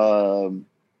 different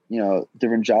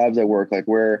jobs I work, like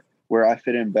where I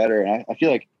fit in better. And I feel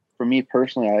like for me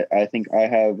personally, I think I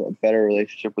have a better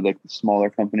relationship with like the smaller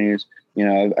companies.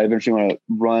 I eventually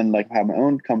want to have my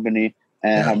own company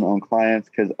and have my own clients,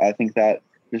 because I think that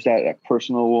just that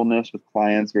personalness with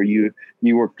clients where you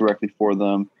work directly for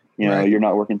them. You know, you're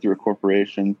not working through a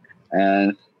corporation,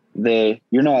 and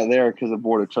you're not there because the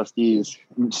board of trustees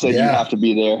said you have to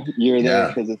be there. You're there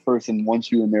because the person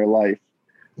wants you in their life.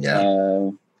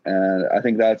 And I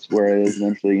think that's where it is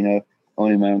eventually, you know,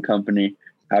 owning my own company,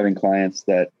 having clients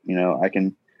that, you know, I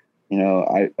can, you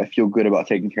know, I feel good about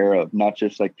taking care of, not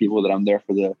just like people that I'm there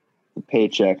for the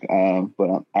paycheck,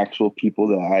 but actual people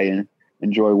that I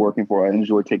enjoy working for. I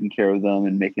enjoy taking care of them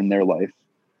and making their life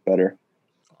better.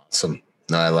 Awesome.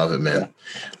 No, I love it, man.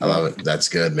 I love it. That's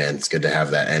good, man. It's good to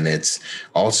have that. And it's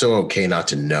also okay not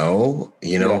to know,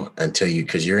 you know, until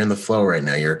because you're in the flow right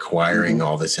now. You're acquiring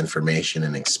all this information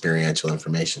and experiential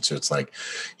information. So it's like,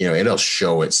 you know, it'll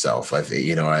show itself.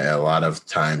 A lot of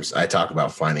times I talk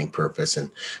about finding purpose, and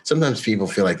sometimes people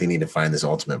feel like they need to find this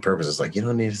ultimate purpose. It's like, you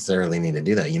don't necessarily need to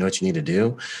do that. You know what you need to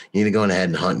do? You need to go ahead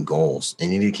and hunt goals,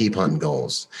 and you need to keep hunting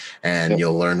goals, and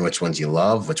you'll learn which ones you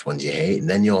love, which ones you hate. And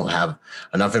then you'll have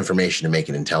enough information to make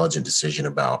an intelligent decision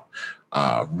about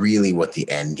really what the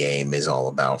end game is all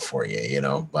about for you, you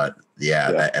know. But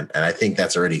and I think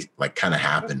that's already like kind of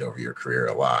happened over your career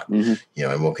a lot, you know,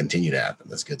 and will continue to happen.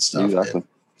 That's good stuff. Exactly.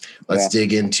 Let's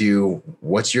dig into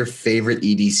what's your favorite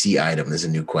EDC item. There's a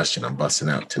new question I'm busting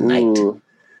out tonight.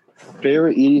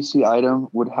 Favorite EDC item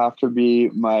would have to be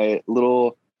my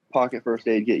little pocket first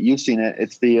aid kit. You've seen it.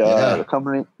 It's the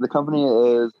company. The company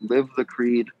is Live the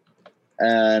Creed.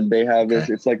 And they have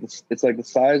this. It's like the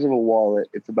size of a wallet.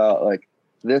 It's about like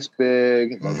this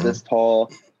big, this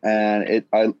tall, and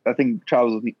I think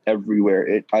travels with me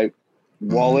everywhere.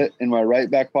 Wallet in my right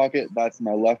back pocket. That's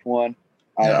my left one.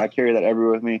 I carry that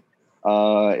everywhere with me.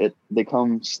 They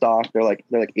come stock. They're like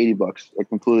 $80. They're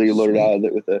completely loaded out of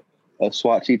it with a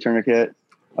SWAT T tourniquet,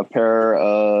 a pair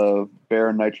of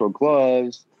bare nitrile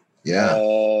gloves,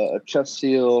 a chest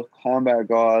seal, combat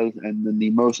gauze, and then the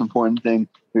most important thing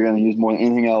you're going to use more than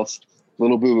anything else,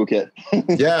 little boo-boo kit.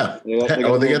 They got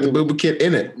the boo-boo kit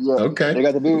in it. Yeah, okay. They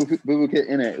got the boo-boo kit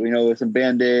in it. You know, with some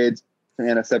Band-Aids, some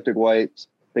antiseptic wipes,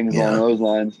 things along those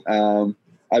lines.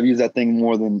 I've used that thing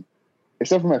more than,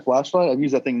 except for my flashlight, I've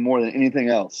used that thing more than anything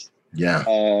else.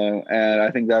 And I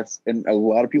think and a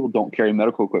lot of people don't carry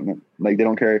medical equipment. Like they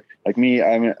don't carry, like me,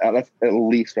 I mean, that's at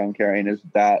least what I'm carrying is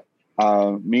that.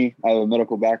 Me, I have a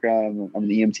medical background. I'm an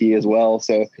EMT as well.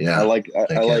 So I like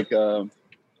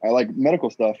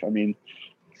medical stuff. I mean,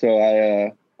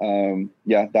 so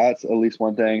that's at least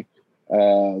one thing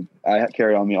I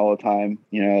carry on me all the time,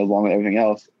 you know, along with everything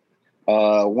else.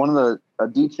 One of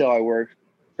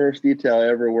first detail I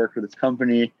ever worked for this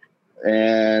company.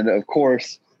 And of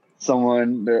course,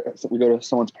 we go to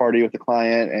someone's party with the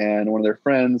client and one of their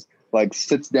friends like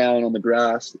sits down on the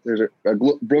grass. There's a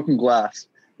broken glass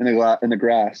in the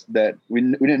grass that we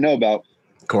didn't know about.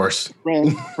 Of course,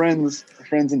 friends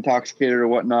intoxicated or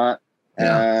whatnot,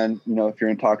 and you know if you're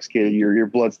intoxicated, your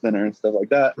blood's thinner and stuff like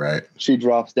that. Right. She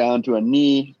drops down to a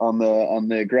knee on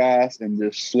the grass and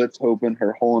just slits open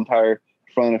her whole entire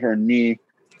front of her knee,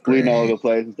 bleeding all over the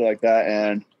place and stuff like that.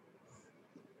 And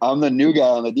I'm the new guy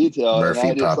on the detail.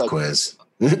 Murphy pop quiz.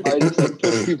 I just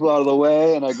push people out of the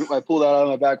way, and I pull that out of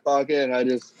my back pocket, and I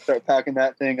just start packing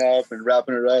that thing up and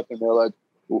wrapping it up, and they're like.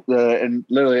 And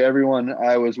literally everyone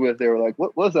I was with, they were like,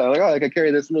 "What was that?" Like, I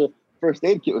carry this little first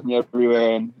aid kit with me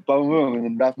everywhere, and boom, boom, and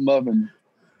then wrap them up, and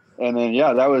then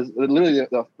that was literally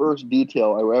the first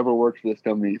detail I ever worked for this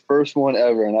company, first one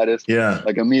ever, and I just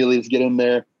like immediately just get in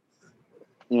there,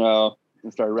 you know,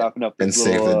 and start wrapping up and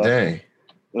save the day.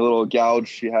 The little gouge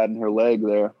she had in her leg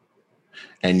there,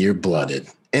 and you're blooded.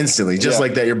 Instantly, just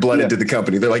like that, you're blooded to the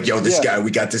company. They're like, "Yo, this guy,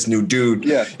 we got this new dude.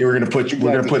 We're gonna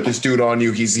put this dude on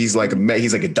you. He's like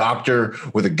a doctor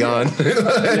with a gun.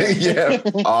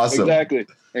 Awesome.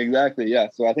 Exactly. Yeah.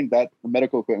 So I think that the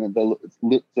medical equipment, the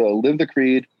Live the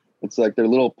Creed. It's like their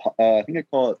little. I think they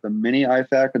call it the mini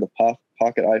IFAK or the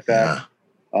pocket IFAK.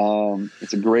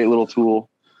 It's a great little tool.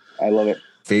 I love it.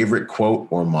 Favorite quote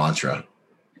or mantra?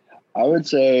 I would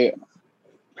say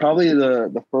probably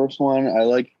the first one.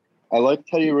 I like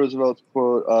Teddy Roosevelt's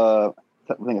quote. I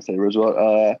think I said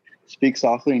Roosevelt. Speak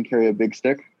softly and carry a big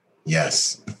stick.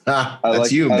 Yes,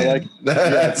 that's you, man.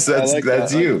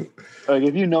 That's you. Like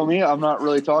if you know me, I'm not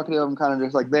really talkative. I'm kind of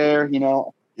just like there, you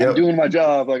know. I'm doing my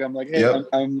job. Like I'm like, hey,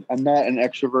 I'm not an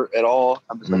extrovert at all.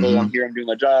 I'm just like, hey, I'm here. I'm doing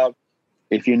my job.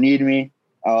 If you need me,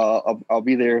 I'll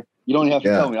be there. You don't even have to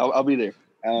tell me. I'll be there.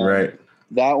 Right.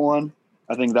 That one,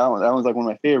 I think that one's like one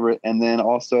of my favorite. And then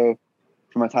also.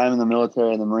 For my time in the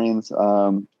military and the Marines,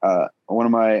 one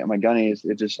of my gunnies,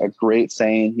 it's just a great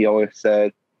saying. He always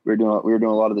said we were doing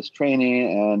a lot of this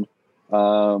training, and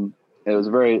it was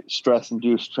a very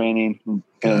stress-induced training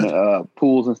and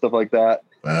pools and stuff like that.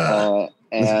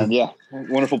 And yeah,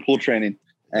 wonderful pool training.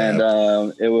 And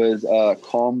it was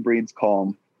calm breeds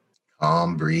calm.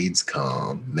 Calm breeds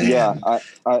calm, man. Yeah,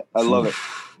 I love it.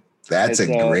 That's a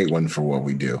great one for what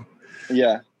we do.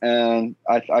 Yeah, and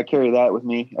I carry that with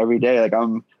me every day. Like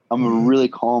I'm a really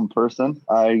calm person.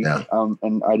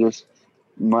 And I just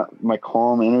my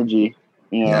calm energy.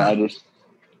 You know,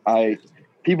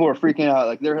 people are freaking out.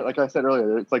 Like like I said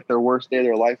earlier, it's like their worst day of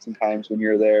their life sometimes when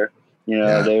you're there. You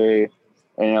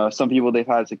know, some people, they've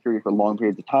had security for long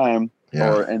periods of time,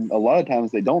 and a lot of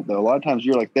times they don't though. A lot of times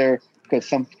you're like there because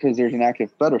there's an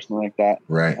active threat or something like that.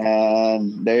 Right.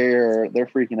 And they're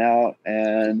freaking out,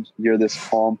 and you're this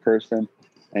calm person,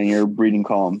 and you're breeding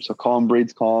calm. So calm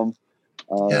breeds calm.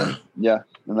 And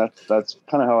that's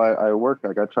kind of how I work.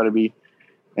 Like I try to be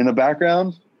in the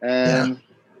background and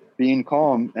being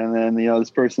calm. And then, you know,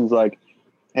 this person's like,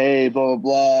 hey, blah,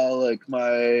 blah, blah, like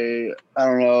I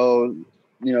don't know,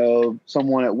 you know,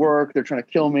 someone at work, they're trying to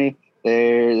kill me.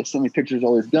 They send me pictures of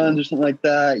all these guns or something like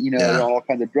that, you know, all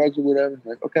kinds of drugs or whatever. I'm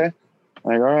like, okay.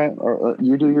 I'm like, all right,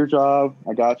 you do your job.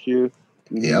 I got you.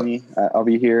 You need me. I'll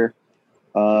be here.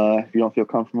 If you don't feel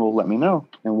comfortable, let me know,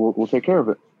 and we'll take care of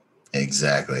it.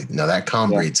 Exactly. No, that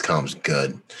calm breeds calm's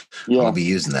good. Yeah. I'll be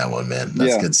using that one, man.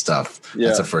 That's good stuff. Yeah.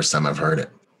 That's the first time I've heard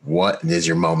it. What is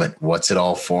your moment? What's it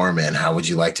all for, man? How would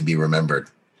you like to be remembered?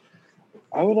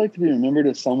 I would like to be remembered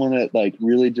as someone that like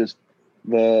really just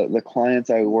the clients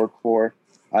I work for,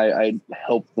 I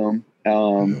help them.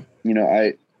 You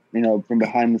know, from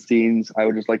behind the scenes, I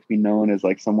would just like to be known as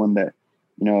like someone that,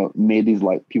 you know, made these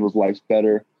people's lives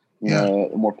better, you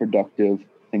know, more productive,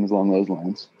 things along those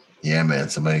lines. Yeah, man.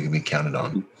 Somebody can be counted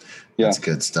on. Yeah. That's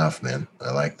good stuff, man.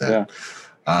 I like that.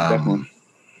 Yeah, definitely.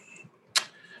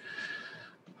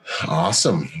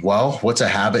 Awesome. Well, what's a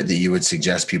habit that you would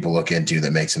suggest people look into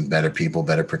that makes them better people,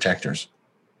 better protectors?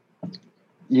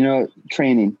 You know,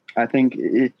 training. I think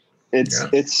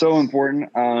it's so important.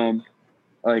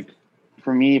 Like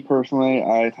for me personally,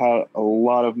 I've had a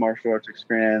lot of martial arts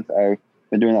experience. I've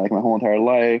been doing that like my whole entire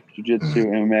life, jiu-jitsu,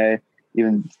 MMA,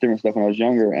 even different stuff when I was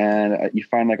younger. And you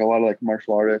find like a lot of like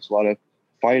martial artists, a lot of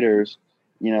fighters,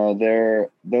 you know, they're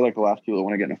like the last people that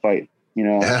want to get in a fight. You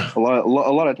know, a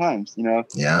lot of times, you know,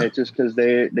 it's just because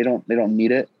they don't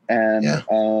need it. And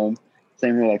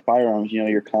same with like firearms, you know,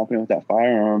 you're confident with that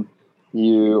firearm,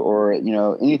 or you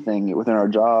know, anything within our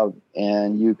job,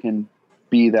 and you can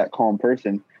be that calm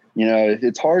person. You know,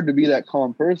 it's hard to be that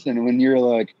calm person when you're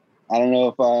like, I don't know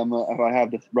if I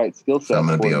have the right skill set. I'm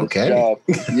gonna be okay. Job.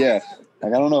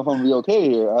 Like I don't know if I'm gonna be okay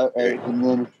here. And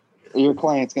then your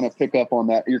client's gonna pick up on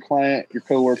that. Your client, your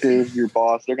coworkers, your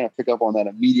boss, they're gonna pick up on that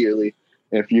immediately.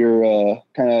 If you're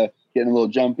kind of getting a little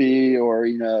jumpy, or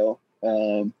you know,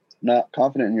 not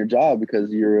confident in your job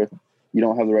because you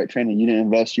don't have the right training, you didn't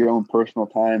invest your own personal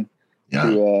time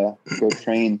to go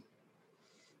train.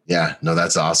 Yeah, no,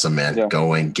 that's awesome, man. Yeah.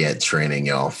 Go and get training,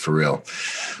 y'all, for real.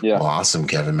 Yeah, well, awesome,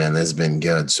 Kevin, man. This has been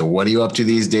good. So, what are you up to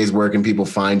these days? Where can people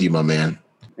find you, my man?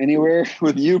 Anywhere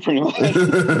with you, pretty much.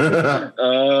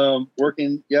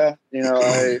 Working, you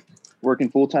know, working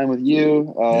full time with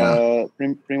you.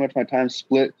 Pretty much my time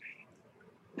split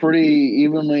pretty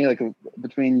evenly, like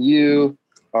between you,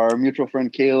 our mutual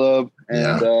friend Caleb,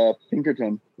 and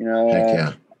Pinkerton. You know,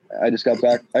 I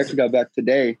actually got back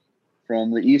today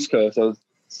from the East Coast. I was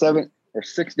 7 or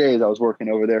 6 days I was working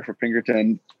over there for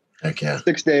Pinkerton. Heck yeah.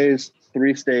 6 days,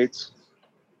 3 states.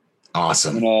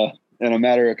 Awesome. In a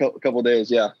matter of a couple of days.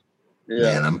 Yeah.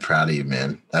 Man, I'm proud of you,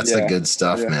 man. That's the good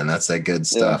stuff, man. That's that good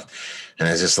stuff. And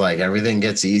it's just like everything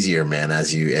gets easier, man,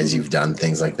 as you've done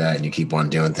things like that and you keep on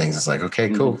doing things. It's like, okay,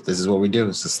 cool. This is what we do.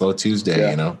 It's a slow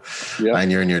Tuesday, you know. Yeah.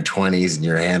 And you're in your 20s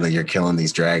and you're killing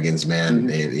these dragons, man.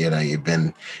 You know,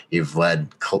 you've led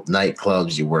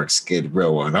nightclubs, you work Skid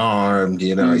Row unarmed,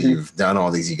 you know, you've done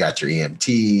all these, you got your EMT,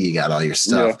 you got all your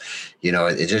stuff. You know,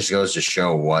 it just goes to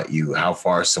show how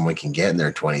far someone can get in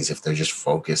their 20s if they're just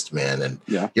focused, man. And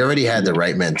you already had the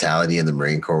right mentality in the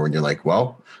Marine Corps when you're like,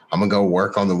 well, I'm gonna go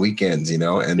work on the weekends, you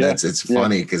know, and it's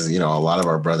funny because, you know, a lot of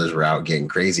our brothers were out getting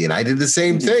crazy and I did the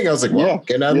same thing. I was like, well,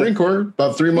 getting out of the Marine Corps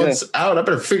about 3 months out, I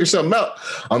better figure something out.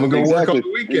 I'm gonna go work on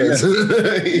the weekends.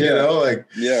 You know, like,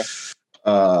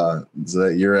 so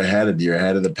you're ahead of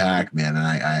the pack, man. And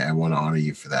I want to honor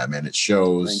you for that, man. It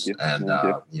shows. And,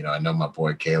 you know, I know my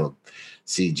boy Caleb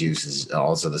see Juice is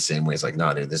also the same way. It's like,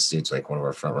 nah, dude, this dude's like one of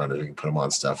our front runners. We can put him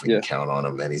on stuff. We can count on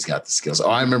him, and he's got the skills. Oh,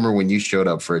 I remember when you showed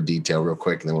up for a detail real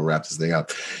quick, and then we'll wrap this thing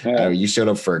up. You showed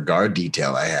up for a guard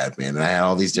detail I had, man, and I had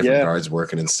all these different guards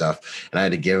working and stuff, and I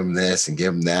had to give him this and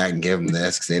give him that and give him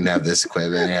this because they didn't have this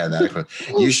equipment, they had that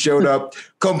equipment. You showed up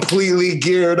completely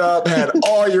geared up, had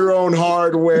all your own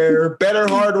hardware, better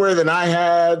hardware than I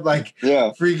had, like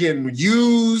freaking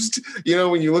used. You know,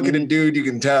 when you look at a dude, you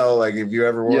can tell, like, if you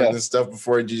ever worn this stuff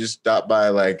before, you just stopped by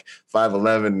like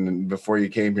 511 before you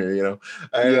came here, you know.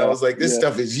 And I was like, this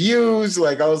stuff is used.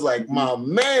 Like, I was like, my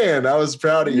man, I was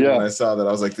proud of you when I saw that.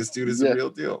 I was like, this dude is a real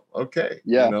deal. Okay.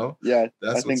 Yeah. You know? Yeah.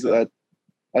 I think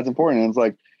that's important. It's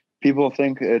like people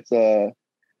think it's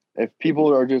if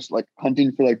people are just like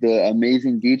hunting for like the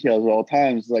amazing details at all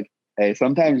times, it's like, hey,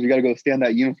 sometimes you got to go stand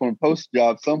that uniform post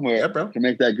job somewhere to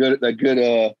make that good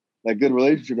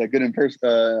relationship, that good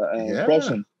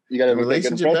impression. You got to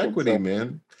relationship equity,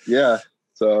 man. Yeah.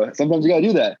 So sometimes you got to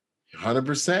do that.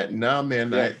 100%. No,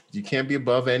 man, you can't be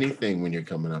above anything when you're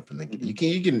coming up in the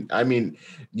you can. I mean,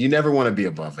 you never want to be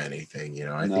above anything. You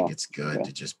know, I think it's good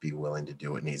to just be willing to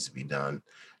do what needs to be done.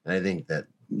 And I think that,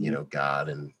 you know, God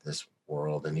and this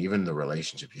world and even the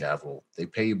relationship you have, they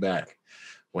pay you back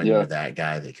when you're that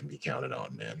guy that can be counted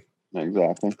on, man.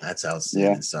 Exactly. That's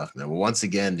outstanding stuff, man. Well, once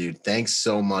again, dude, thanks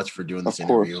so much for doing this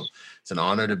interview. It's an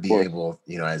honor to be able,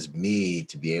 you know, as me,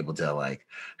 to be able to like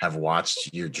have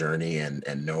watched your journey and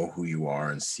know who you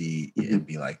are and see and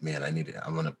be like, man,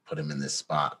 I'm going to put him in this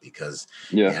spot because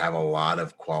you have a lot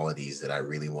of qualities that I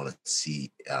really want to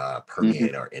see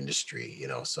permeate our industry, you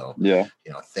know? So, you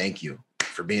know, thank you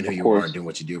for being who you are and doing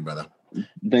what you do, brother.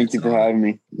 Thank you for having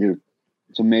me.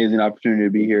 It's an amazing opportunity to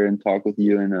be here and talk with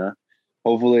you, and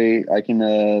hopefully I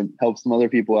can help some other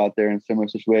people out there in similar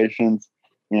situations.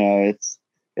 You know,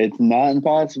 it's not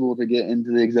impossible to get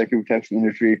into the executive protection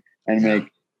industry and make,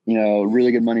 you know,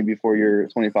 really good money before you're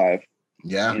 25.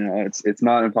 Yeah. You know, it's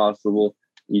not impossible.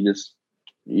 You just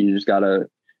gotta,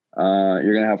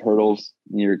 you're going to have hurdles.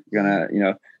 You're going to, you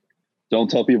know, don't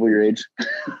tell people your age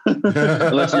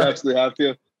unless you absolutely have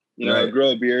to, you know,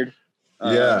 grow a beard.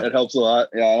 It helps a lot.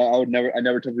 Yeah. I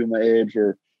never tell people my age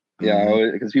or,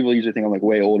 because people usually think I'm like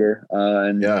way older.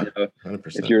 And you know,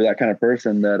 if you're that kind of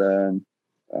person that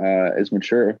is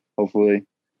mature, hopefully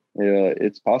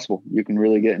it's possible. You can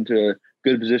really get into a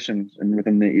good position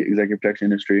within the executive protection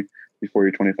industry before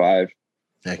you're 25.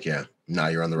 Heck yeah. Now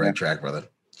you're on the right track, brother.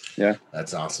 Yeah.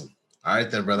 That's awesome. All right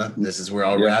then, brother. This is where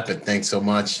I'll wrap it. Thanks so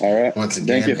much. All right. Once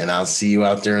again, and I'll see you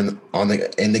out there in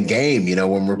the game, you know,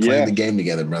 when we're playing the game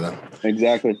together, brother.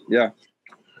 Exactly. Yeah.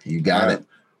 You got it.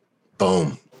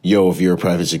 Boom. Yo, if you're a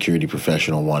private security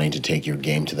professional wanting to take your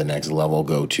game to the next level,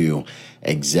 go to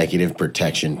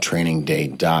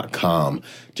executiveprotectiontrainingday.com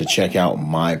to check out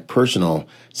my personal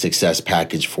success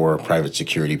package for private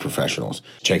security professionals.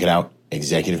 Check it out,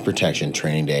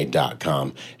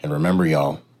 executiveprotectiontrainingday.com. And remember,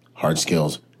 y'all, hard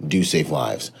skills do save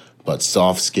lives, but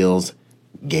soft skills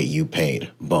get you paid.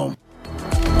 Boom.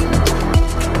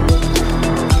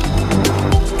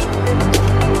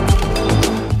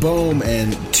 Boom.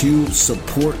 And to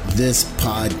support this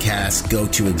podcast, go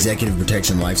to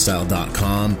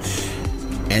executiveprotectionlifestyle.com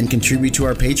and contribute to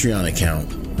our Patreon account.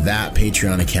 That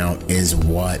Patreon account is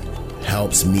what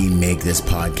helps me make this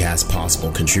podcast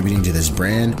possible, contributing to this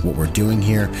brand, what we're doing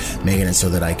here, making it so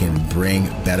that I can bring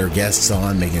better guests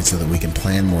on, making it so that we can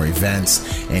plan more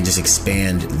events and just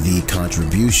expand the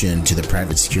contribution to the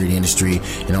private security industry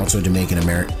and also to making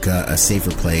America a safer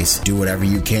place. Do whatever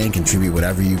you can, contribute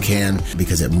whatever you can,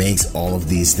 because it makes all of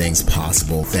these things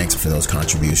possible. Thanks for those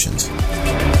contributions.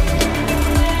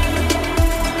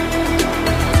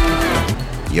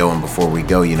 Yo, and before we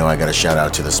go, you know, I got to shout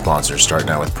out to the sponsors, starting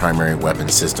out with Primary Weapon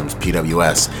Systems,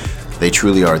 PWS. They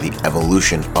truly are the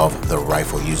evolution of the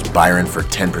rifle. Use Byron for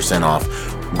 10% off.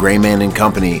 Grayman &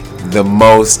 Company, the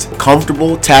most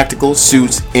comfortable tactical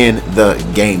suits in the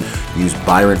game. Use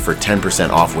Byron for 10%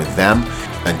 off with them.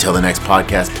 Until the next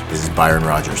podcast, this is Byron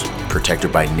Rogers, protector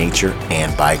by nature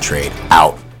and by trade.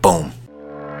 Out. Boom.